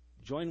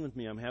 Join with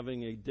me. I'm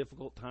having a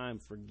difficult time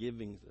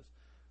forgiving this.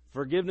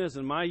 Forgiveness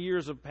in my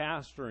years of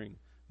pastoring.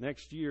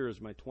 Next year is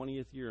my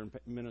 20th year in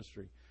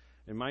ministry.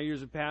 In my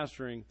years of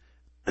pastoring,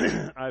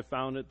 I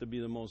found it to be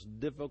the most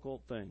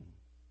difficult thing.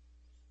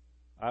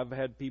 I've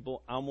had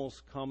people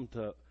almost come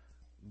to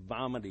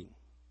vomiting,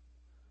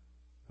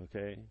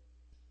 okay,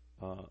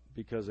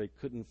 because they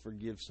couldn't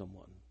forgive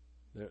someone.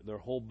 Their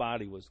whole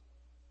body was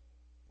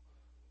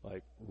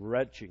like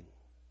retching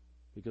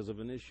because of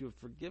an issue of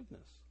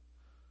forgiveness.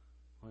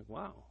 Like,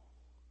 wow.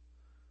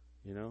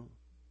 You know,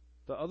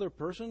 the other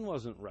person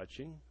wasn't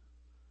retching.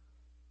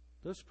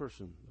 This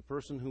person, the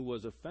person who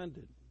was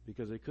offended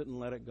because they couldn't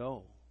let it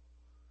go.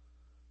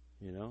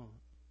 You know,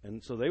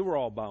 and so they were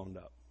all bound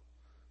up.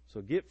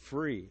 So get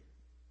free.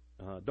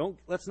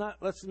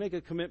 Let's make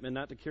a commitment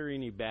not to carry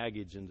any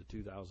baggage into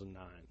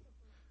 2009.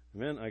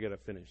 Amen. I got to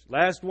finish.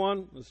 Last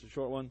one, this is a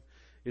short one,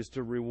 is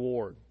to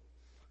reward.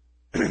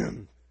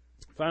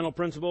 Final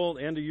principle,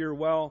 end of year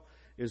well,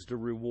 is to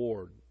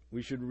reward.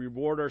 We should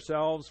reward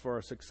ourselves for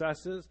our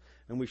successes,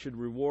 and we should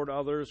reward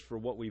others for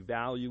what we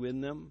value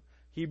in them.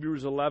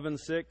 Hebrews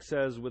 11:6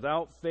 says,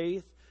 without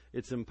faith,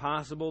 it's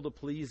impossible to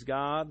please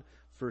God,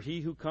 for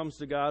he who comes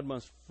to God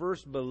must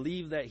first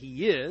believe that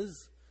he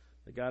is,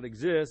 that God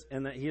exists,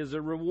 and that he is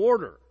a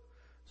rewarder.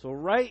 So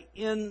right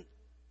in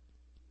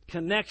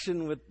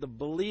connection with the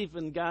belief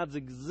in God's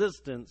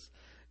existence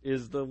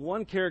is the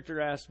one character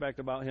aspect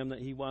about him that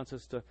he wants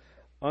us to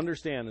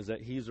understand, is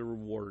that he's a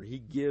rewarder. He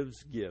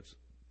gives gifts.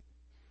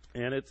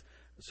 And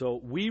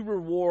so we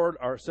reward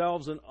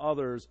ourselves and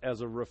others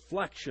as a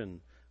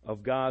reflection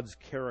of God's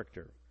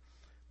character.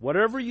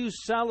 Whatever you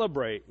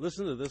celebrate,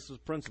 listen to this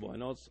principle. I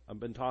know I've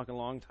been talking a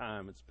long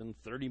time. It's been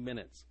 30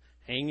 minutes.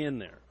 Hang in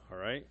there, all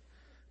right?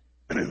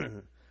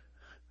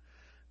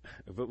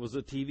 If it was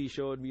a TV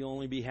show, it'd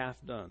only be half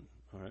done,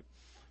 all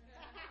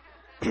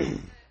right?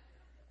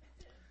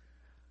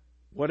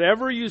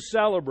 Whatever you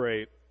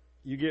celebrate,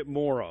 you get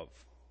more of,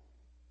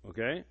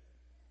 okay?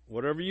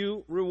 Whatever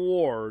you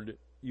reward,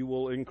 you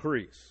will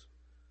increase.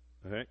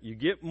 Okay? You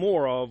get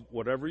more of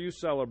whatever you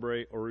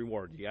celebrate or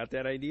reward. You got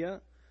that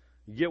idea?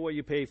 You get what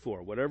you pay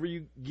for. Whatever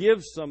you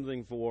give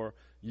something for,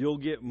 you'll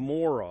get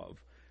more of.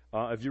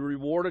 If you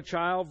reward a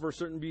child for a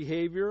certain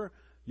behavior,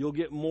 you'll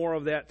get more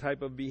of that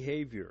type of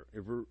behavior.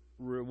 If you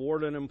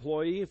reward an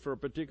employee for a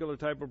particular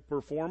type of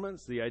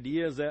performance, the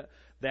idea is that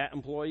that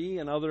employee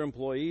and other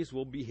employees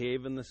will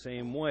behave in the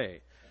same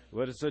way.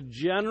 But it's a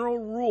general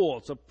rule.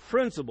 It's a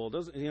principle.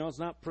 It's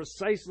not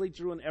precisely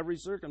true in every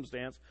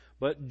circumstance,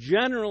 but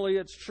generally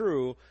it's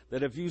true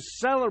that if you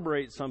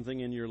celebrate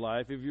something in your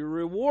life, if you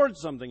reward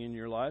something in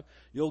your life,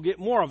 you'll get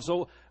more of.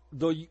 So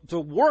to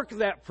work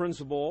that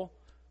principle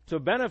to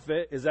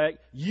benefit is that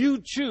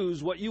you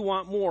choose what you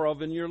want more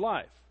of in your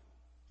life.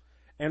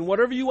 And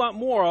whatever you want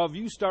more of,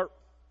 you start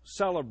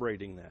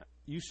celebrating that.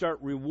 You start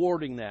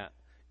rewarding that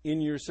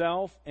in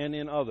yourself and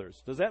in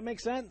others. Does that make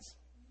sense?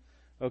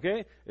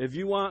 Okay? If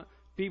you want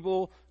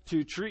people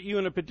to treat you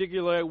in a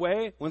particular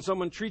way, when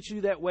someone treats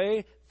you that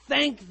way,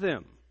 thank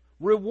them.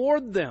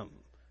 Reward them.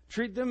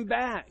 Treat them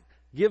back.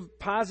 Give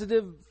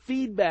positive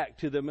feedback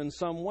to them in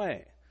some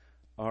way.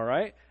 All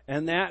right?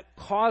 And that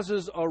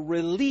causes a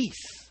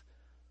release.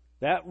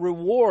 That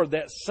reward,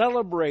 that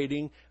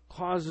celebrating,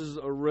 causes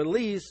a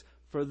release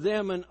for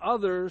them and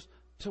others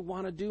to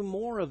want to do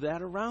more of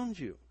that around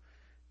you.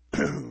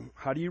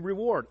 How do you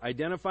reward?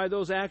 Identify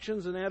those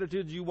actions and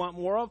attitudes you want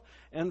more of,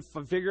 and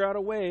figure out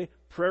a way,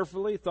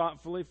 prayerfully,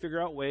 thoughtfully,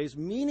 figure out ways,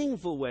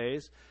 meaningful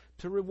ways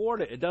to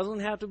reward it. It doesn't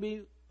have to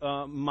be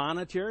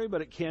monetary,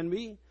 but it can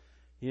be.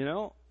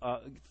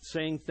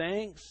 Saying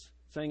thanks,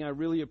 saying I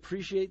really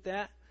appreciate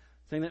that,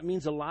 saying that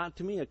means a lot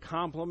to me, a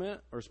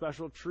compliment or a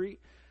special treat.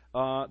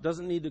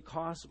 Doesn't need to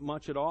cost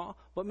much at all,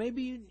 but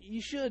maybe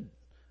you should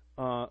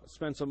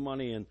spend some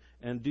money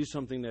and do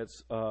something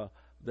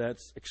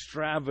that's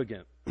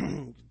extravagant.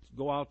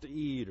 Go out to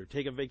eat or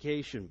take a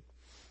vacation.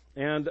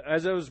 And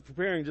as I was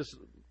preparing, just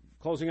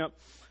closing up,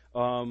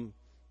 I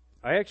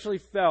actually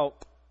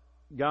felt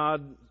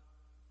God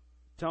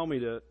tell me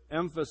to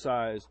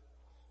emphasize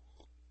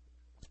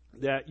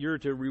that you're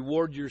to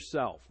reward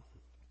yourself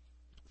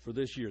for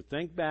this year.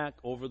 Think back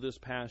over this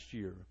past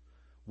year.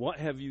 What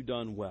have you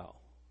done well?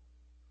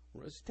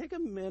 Let's take a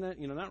minute,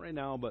 not right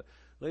now, but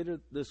later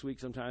this week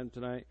sometime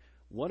tonight.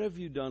 What have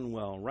you done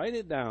well? Write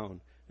it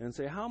down and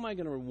say, how am I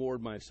going to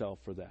reward myself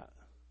for that?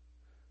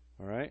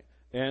 All right?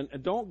 And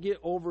don't get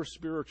over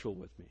spiritual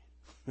with me.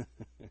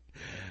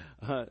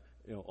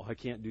 I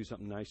can't do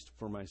something nice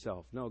for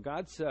myself. No,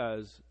 God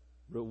says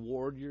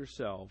reward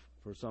yourself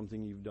for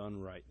something you've done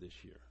right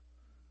this year.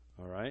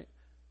 All right?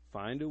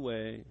 Find a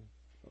way.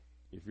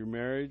 If you're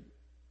married,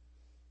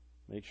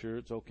 make sure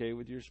it's okay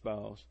with your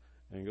spouse,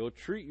 and go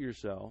treat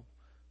yourself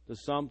to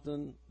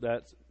something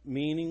that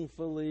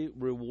meaningfully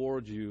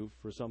rewards you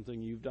for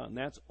something you've done.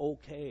 That's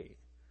okay.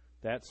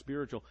 That's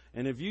spiritual.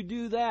 And if you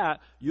do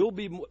that, you'll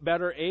be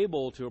better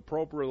able to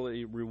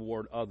appropriately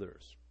reward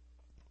others.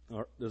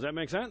 Does that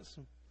make sense?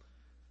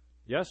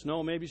 Yes?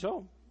 No? Maybe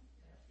so?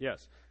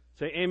 Yes.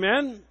 Say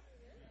amen?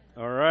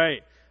 All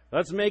right.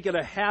 Let's make it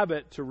a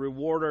habit to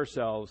reward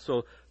ourselves.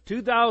 So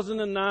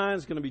 2009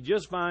 is going to be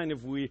just fine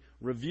if we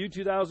review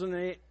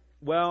 2008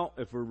 well,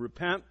 if we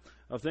repent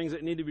of things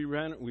that need to be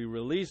repented, we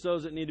release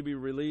those that need to be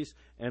released,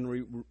 and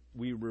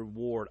we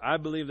reward. I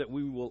believe that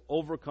we will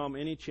overcome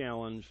any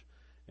challenge,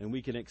 and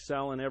we can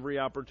excel in every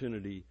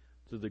opportunity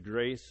through the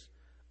grace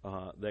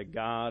that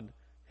God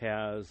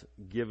has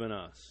given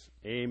us.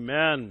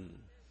 Amen.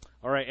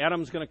 All right,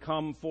 Adam's going to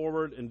come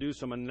forward and do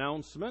some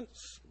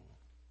announcements.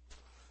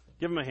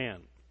 Give him a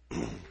hand.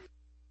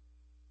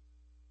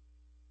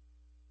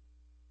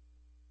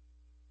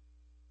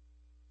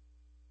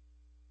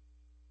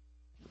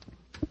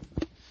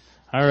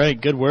 All right,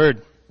 good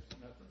word.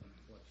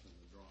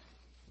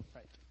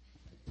 Right.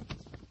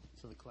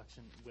 So the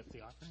collection with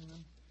the offering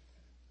then?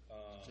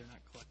 They're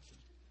not collection.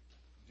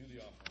 Do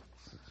the offering.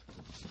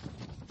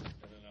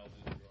 And then I'll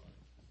do the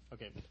drawing.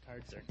 Okay, but the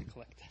cards aren't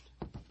collected.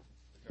 The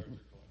cards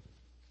are collected.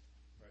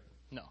 Right.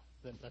 No,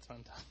 that's what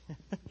I'm talking.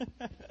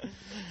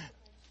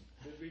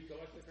 Did we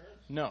collect the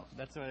cards? No,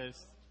 that's what I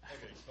was.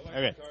 Okay,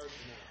 collect the cards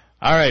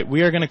now. All right,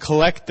 we are going to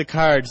collect the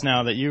cards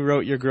now that you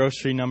wrote your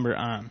grocery number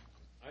on.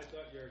 I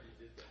thought you already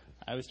did that.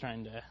 I was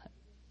trying to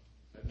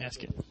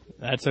ask you.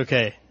 That's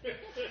okay.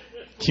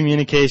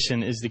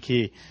 Communication is the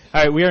key.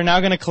 All right, we are now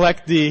going to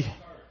collect the... You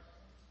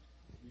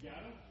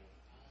got them?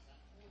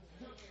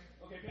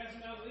 Okay, pass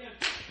them down to the end.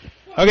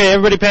 Okay,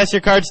 everybody pass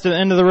your cards to the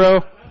end of the row.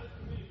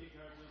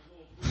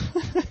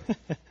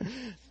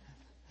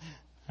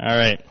 All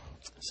right.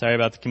 Sorry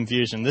about the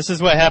confusion. This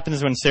is what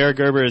happens when Sarah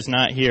Gerber is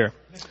not here.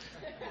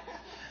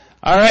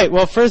 All right,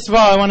 well, first of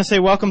all, I want to say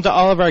welcome to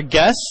all of our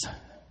guests.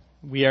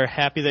 We are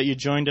happy that you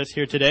joined us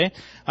here today.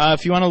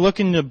 If you want to look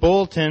in the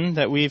bulletin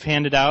that we've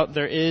handed out,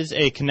 there is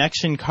a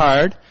connection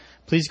card.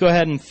 Please go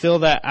ahead and fill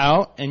that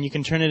out, and you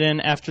can turn it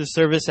in after the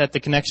service at the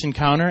connection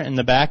counter in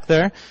the back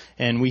there.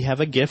 And we have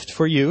a gift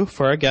for you,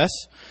 for our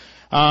guests.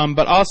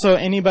 But also,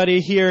 anybody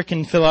here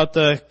can fill out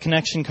the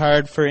connection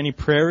card for any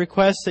prayer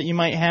requests that you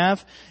might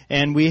have.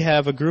 And we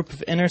have a group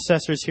of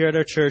intercessors here at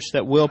our church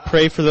that will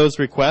pray for those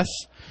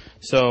requests.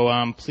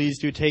 So please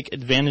do take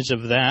advantage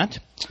of that.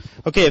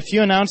 Okay, a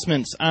few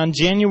announcements. On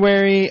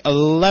January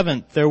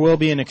 11th, there will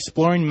be an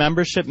Exploring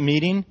Membership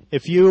meeting.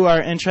 If you are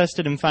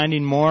interested in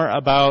finding more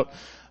about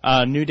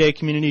New Day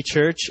Community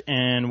Church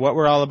and what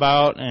we're all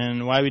about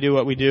and why we do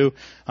what we do,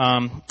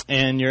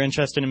 and you're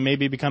interested in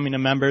maybe becoming a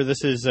member,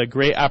 this is a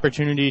great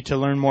opportunity to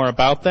learn more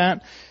about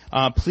that.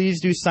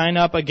 Please do sign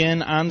up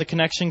again on the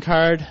connection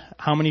card.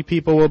 How many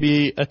people will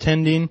be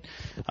attending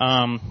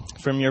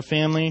from your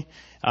family?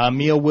 A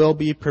meal will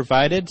be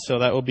provided, so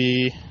that will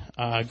be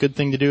a good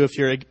thing to do if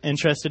you're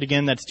interested.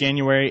 Again, that's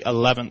January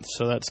 11th,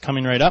 so that's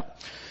coming right up.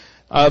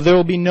 There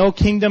will be no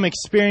Kingdom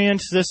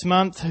Experience this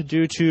month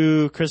due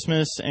to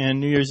Christmas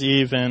and New Year's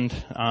Eve and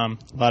a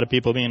lot of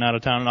people being out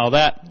of town and all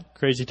that.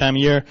 Crazy time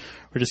of year.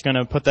 We're just going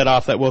to put that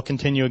off. That will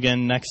continue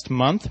again next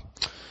month.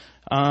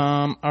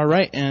 All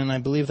right, and I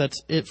believe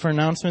that's it for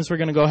announcements. We're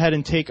going to go ahead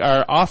and take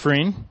our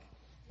offering.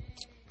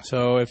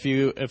 So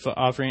if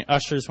offering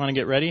ushers want to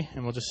get ready,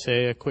 and we'll just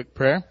say a quick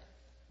prayer.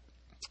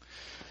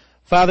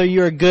 Father,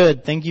 you are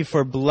good. Thank you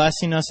for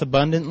blessing us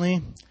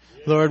abundantly.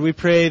 Lord, we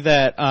pray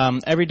that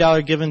every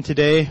dollar given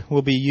today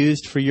will be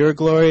used for your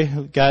glory,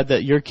 God,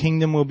 that your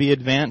kingdom will be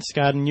advanced,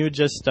 God, and you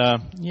just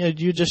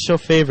show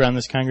favor on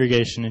this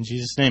congregation in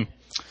Jesus' name.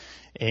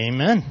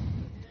 Amen.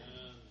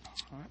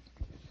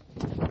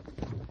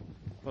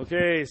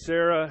 Okay,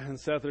 Sarah and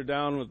Seth are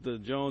down with the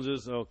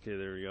Joneses. Okay,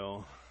 there we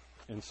go.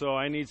 And so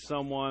I need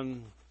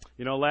someone,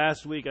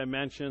 last week I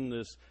mentioned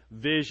this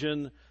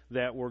vision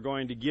that we're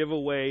going to give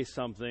away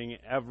something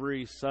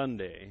every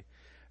Sunday.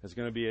 It's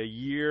going to be a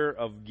year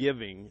of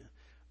giving,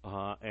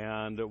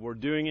 and we're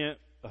doing it,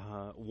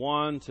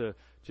 one, to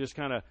just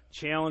kind of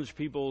challenge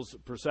people's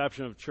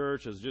perception of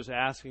church as just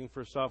asking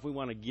for stuff. We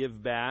want to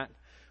give back.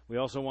 We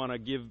also want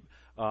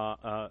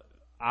to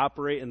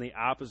operate in the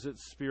opposite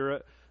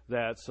spirit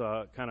that's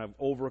kind of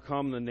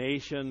overcome the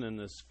nation and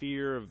this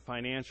fear of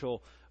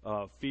financial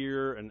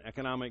fear and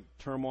economic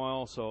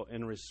turmoil. So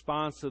in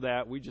response to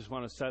that, we just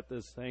want to set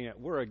this thing at,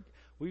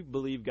 we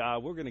believe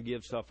God, we're going to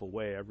give stuff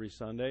away every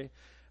Sunday.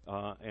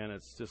 And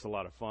it's just a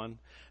lot of fun.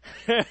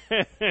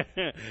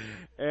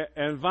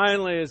 And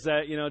finally is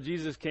that,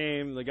 Jesus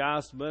came, the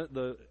gospel,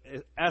 the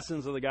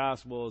essence of the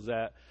gospel is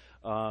that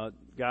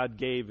God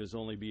gave his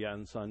only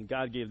begotten Son.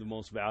 God gave the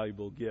most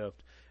valuable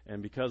gift.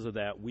 And because of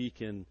that, we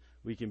can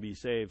be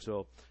saved.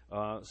 So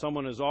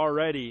someone has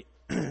already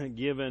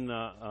given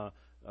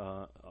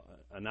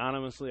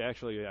anonymously.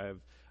 Actually, I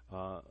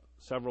have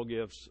several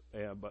gifts.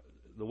 But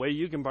the way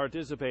you can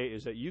participate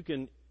is that you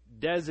can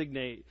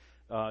designate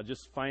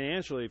just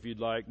financially, if you'd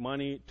like,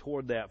 money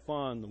toward that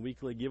fund, the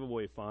weekly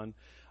giveaway fund,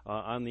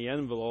 on the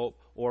envelope.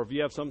 Or if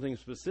you have something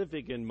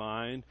specific in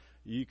mind,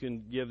 you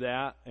can give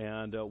that,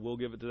 and we'll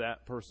give it to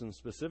that person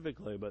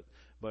specifically.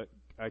 But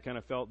I kind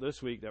of felt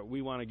this week that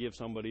we want to give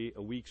somebody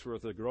a week's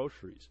worth of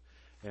groceries.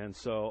 And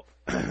so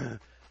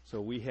so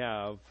we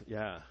have,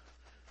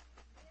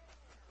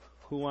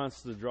 Who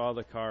wants to draw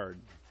the card?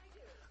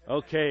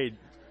 Okay,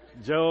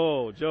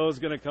 Joe's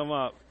going to come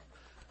up.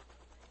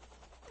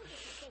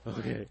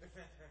 Okay.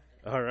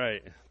 All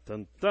right.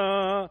 Dun,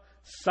 dun.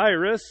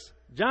 Cyrus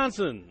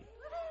Johnson.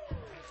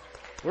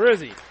 Where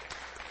is he?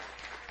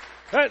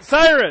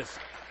 Cyrus!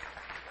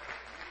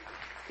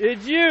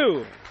 It's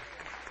you!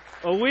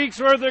 A week's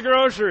worth of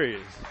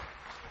groceries.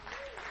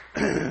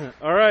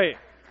 All right.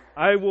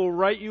 I will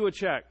write you a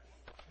check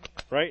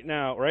right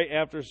now, right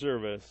after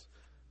service.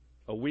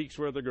 A week's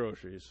worth of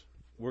groceries.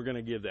 We're going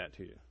to give that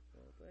to you.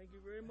 Well, thank you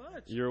very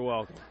much. You're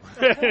welcome.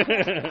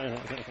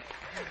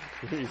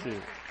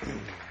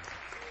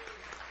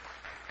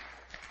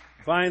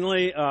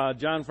 Finally,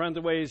 John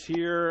Frentaway is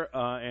here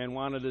and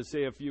wanted to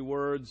say a few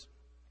words.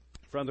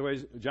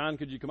 Frentaway, John,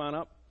 could you come on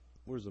up?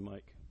 Where's the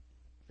mic?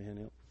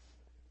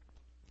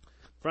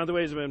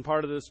 Frentaway has been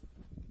part of this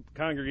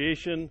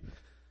congregation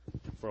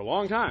for a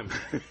long time.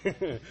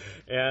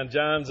 And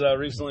John's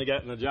recently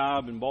gotten a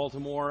job in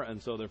Baltimore,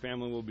 and so their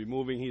family will be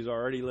moving. He's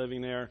already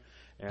living there,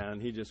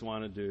 and he just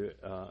wanted to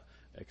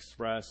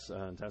express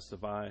and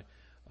testify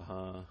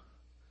and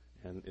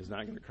is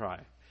not going to cry.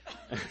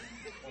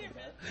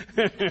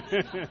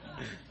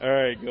 All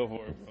right, go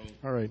for it, bro.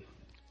 All right.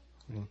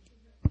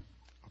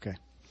 Okay.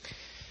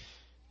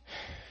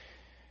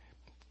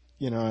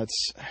 You know,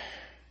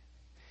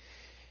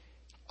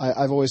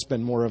 I've always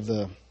been more of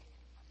the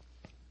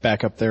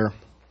back up there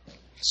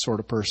sort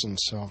of person,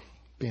 so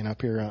being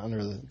up here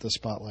under the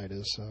spotlight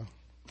is a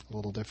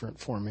little different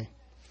for me.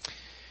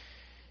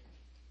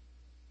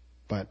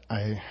 But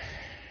I,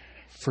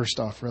 first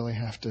off, really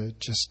have to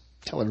just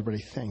tell everybody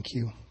thank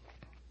you.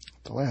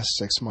 The last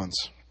 6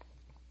 months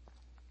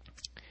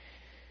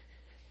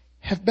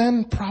have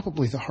been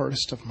probably the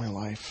hardest of my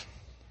life.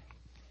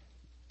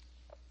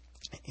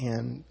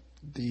 And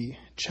the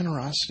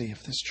generosity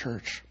of this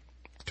church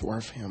to our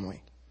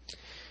family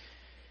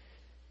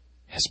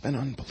has been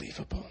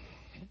unbelievable.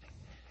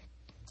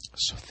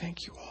 So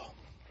thank you all.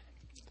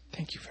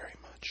 Thank you very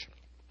much.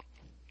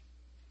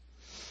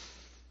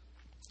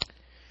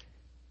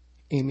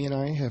 Amy and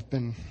I have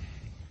been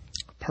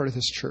part of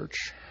this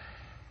church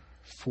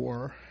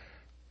for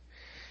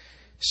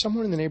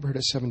somewhere in the neighborhood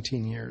of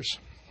 17 years.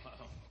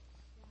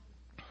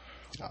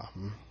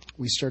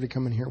 We started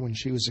coming here when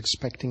she was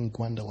expecting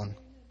Gwendolyn.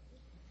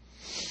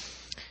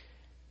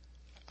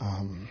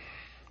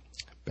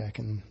 Back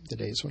in the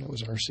days when it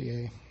was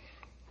RCA.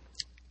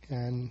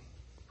 And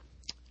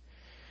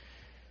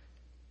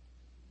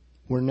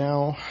we're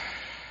now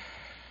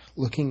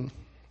looking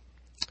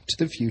to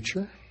the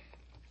future.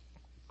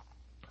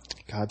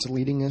 God's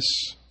leading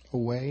us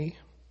away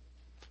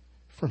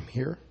from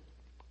here,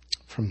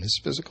 from this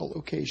physical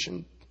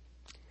location.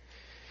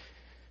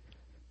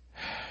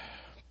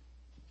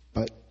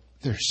 But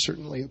there's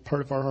certainly a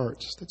part of our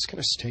hearts that's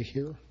going to stay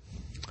here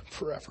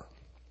forever.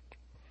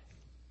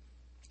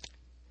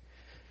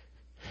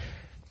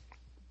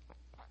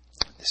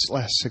 This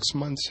last 6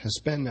 months has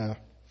been a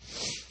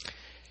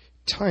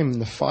time in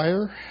the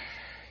fire.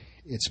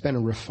 It's been a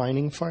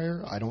refining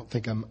fire. I don't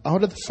think I'm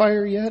out of the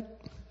fire yet.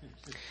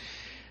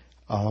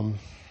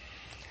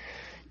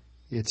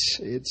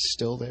 It's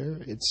still there.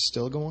 It's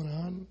still going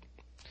on.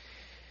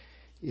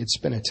 It's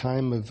been a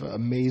time of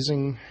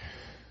amazing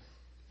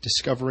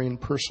discovery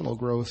and personal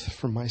growth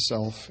for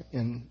myself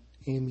and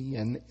Amy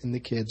and the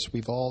kids.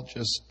 We've all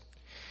just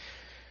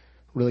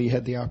really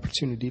had the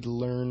opportunity to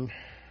learn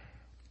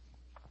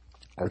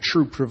our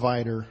true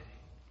provider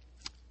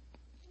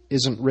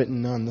isn't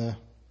written on the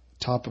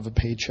top of a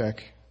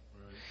paycheck.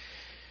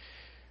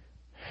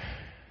 Right.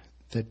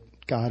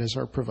 That God is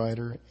our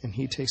provider and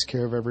He takes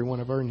care of every one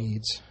of our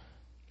needs.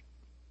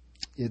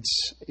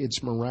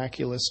 It's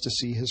miraculous to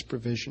see His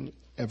provision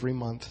every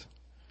month,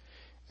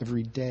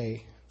 every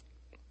day.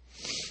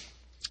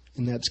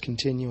 And that's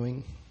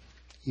continuing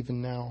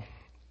even now.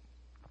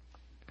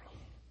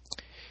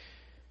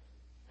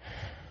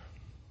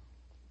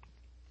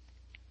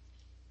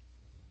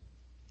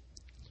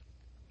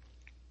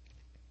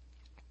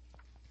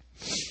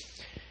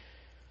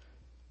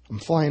 I'm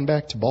flying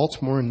back to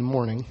Baltimore in the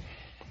morning.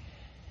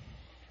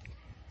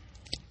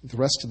 The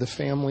rest of the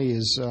family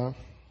is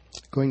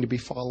going to be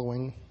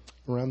following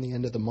around the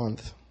end of the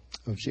month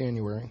of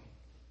January.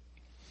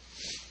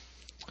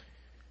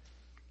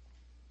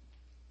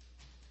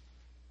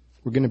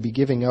 We're going to be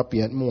giving up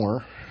yet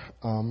more,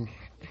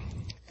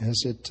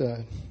 as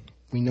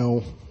we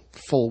know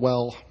full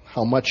well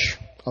how much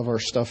of our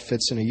stuff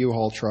fits in a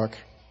U-Haul truck.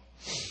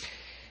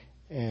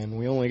 And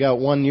we only got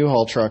one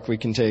U-Haul truck we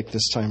can take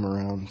this time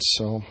around.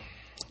 So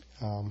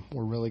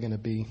we're really going to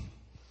be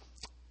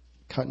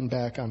cutting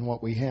back on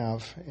what we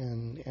have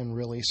and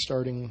really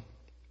starting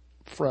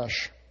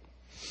fresh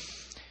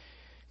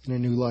in a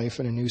new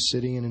life, in a new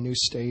city, in a new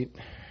state.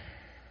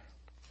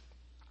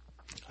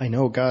 I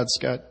know God's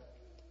got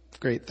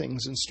great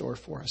things in store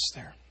for us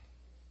there.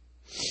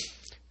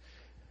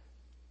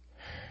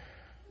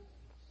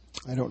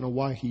 I don't know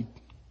why He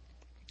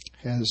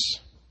has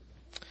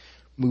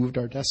moved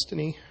our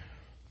destiny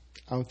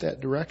out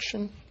that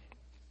direction,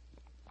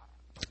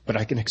 but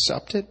I can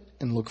accept it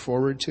and look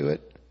forward to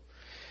it.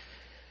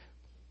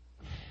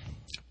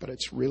 But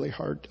it's really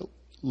hard to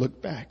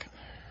look back.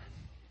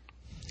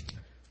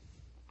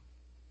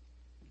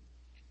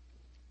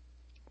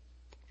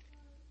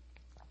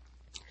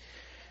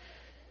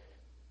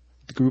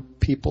 the group of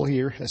people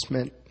here has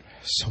meant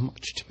so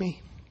much to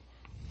me.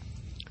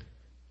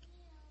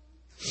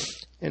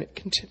 And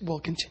it will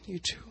continue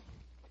to.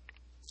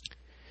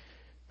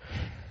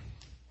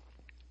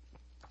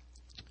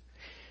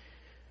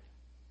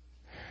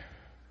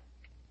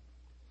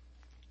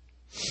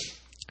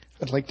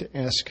 I'd like to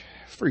ask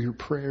for your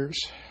prayers,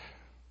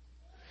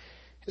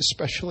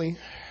 especially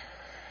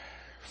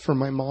for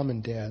my mom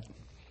and dad.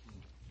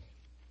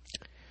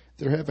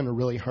 They're having a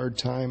really hard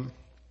time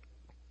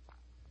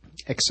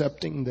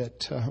accepting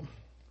that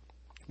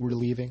we're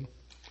leaving.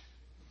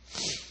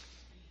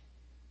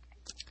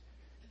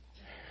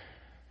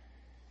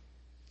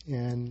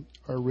 And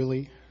are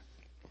really,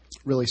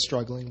 really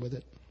struggling with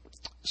it.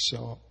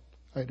 So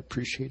I'd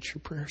appreciate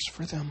your prayers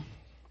for them.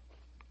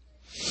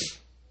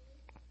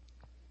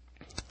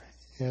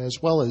 As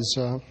well as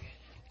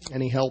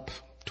any help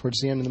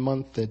towards the end of the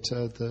month that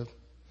the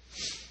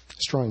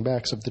strong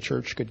backs of the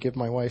church could give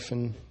my wife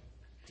in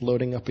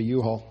loading up a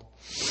U-Haul.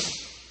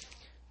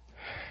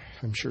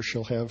 I'm sure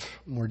she'll have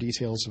more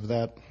details of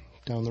that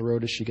down the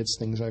road as she gets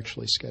things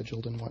actually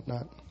scheduled and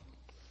whatnot.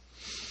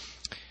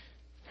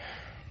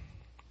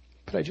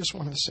 But I just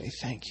want to say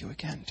thank you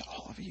again to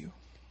all of you.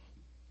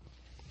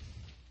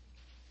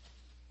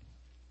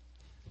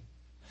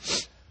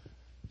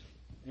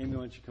 Amy,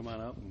 why don't you come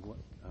on up? And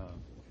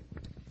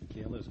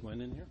Kayla, is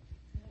Gwen in here?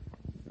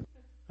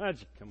 Why don't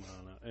you come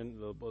on up? And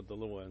the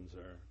little ones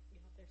are...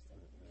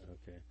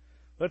 Okay.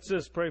 Let's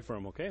just pray for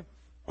them, okay?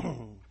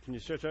 Can you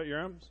stretch out your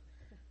arms?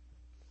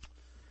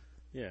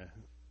 Yeah.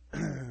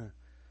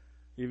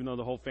 Even though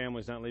the whole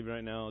family's not leaving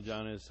right now,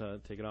 John is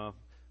taking off.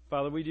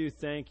 Father, we do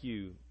thank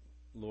you,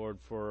 Lord,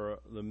 for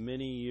the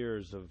many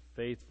years of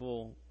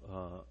faithful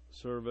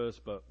service,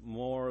 but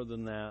more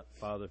than that,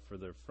 Father, for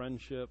their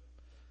friendship,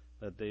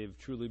 that they've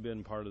truly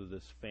been part of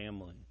this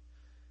family.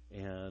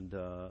 And,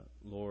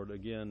 Lord,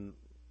 again,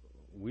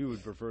 we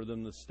would prefer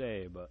them to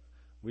stay, but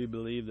we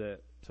believe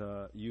that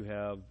you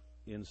have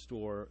in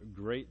store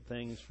great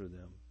things for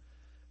them.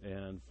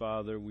 And,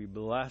 Father, we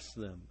bless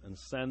them and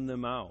send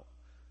them out.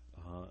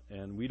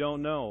 And we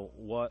don't know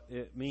what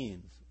it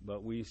means,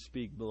 but we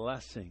speak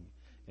blessing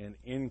and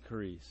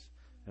increase.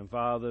 And,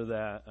 Father,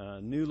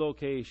 that new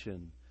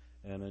location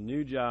and a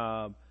new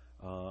job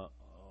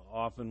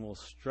often will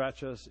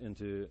stretch us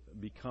into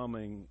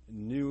becoming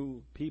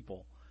new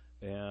people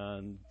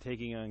and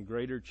taking on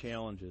greater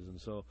challenges. And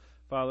so,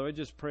 Father, I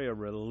just pray a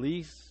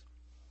release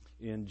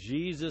in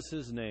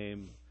Jesus'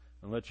 name,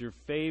 and let your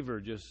favor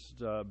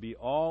just be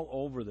all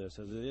over this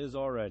as it is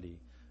already.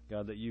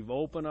 God, that you've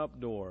opened up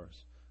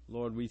doors.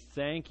 Lord, we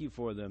thank you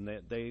for them,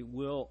 that they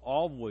will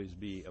always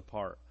be a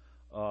part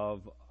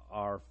of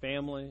our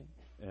family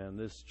and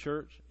this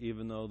church,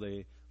 even though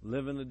they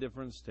live in a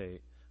different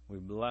state. We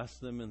bless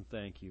them and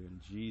thank you in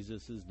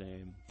Jesus'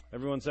 name.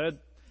 Everyone said,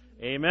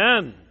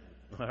 amen.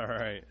 All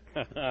right.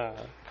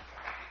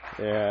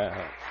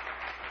 Yeah.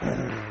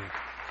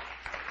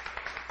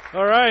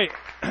 All right.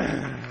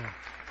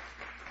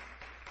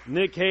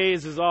 Nick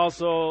Hayes is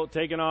also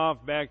taken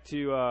off back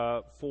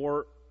to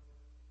Fort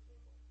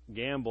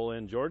Gamble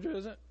in Georgia,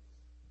 is it?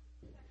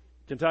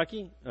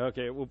 Kentucky?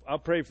 Okay, well, I'll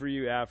pray for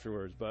you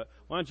afterwards, but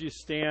why don't you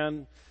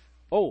stand?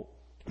 Oh,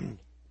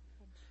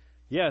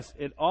 yes,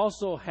 it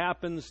also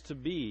happens to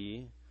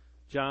be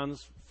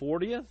John's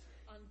 40th?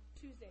 On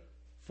Tuesday.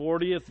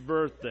 40th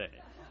birthday.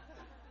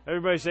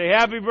 Everybody say,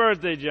 happy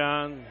birthday,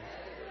 John.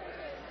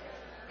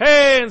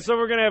 Hey, and so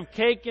we're going to have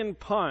cake and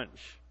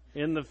punch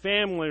in the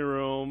family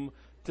room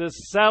to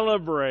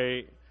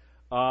celebrate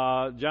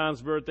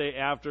John's birthday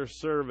after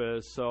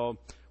service. So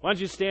why don't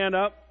you stand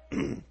up?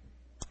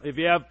 If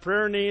you have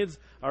prayer needs,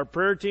 our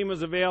prayer team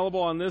is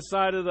available on this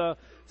side of the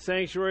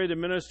sanctuary to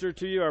minister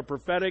to you. Our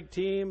prophetic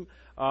team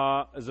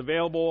is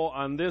available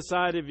on this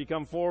side. If you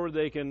come forward,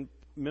 they can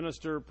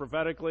minister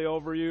prophetically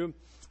over you.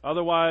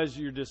 Otherwise,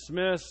 you're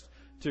dismissed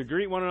to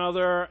greet one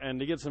another and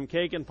to get some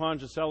cake and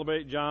punch to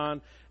celebrate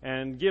John,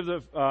 and give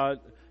him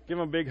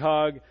a big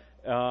hug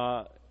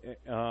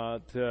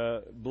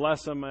to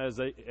bless him as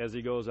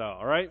he goes out.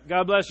 All right?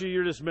 God bless you.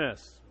 You're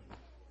dismissed.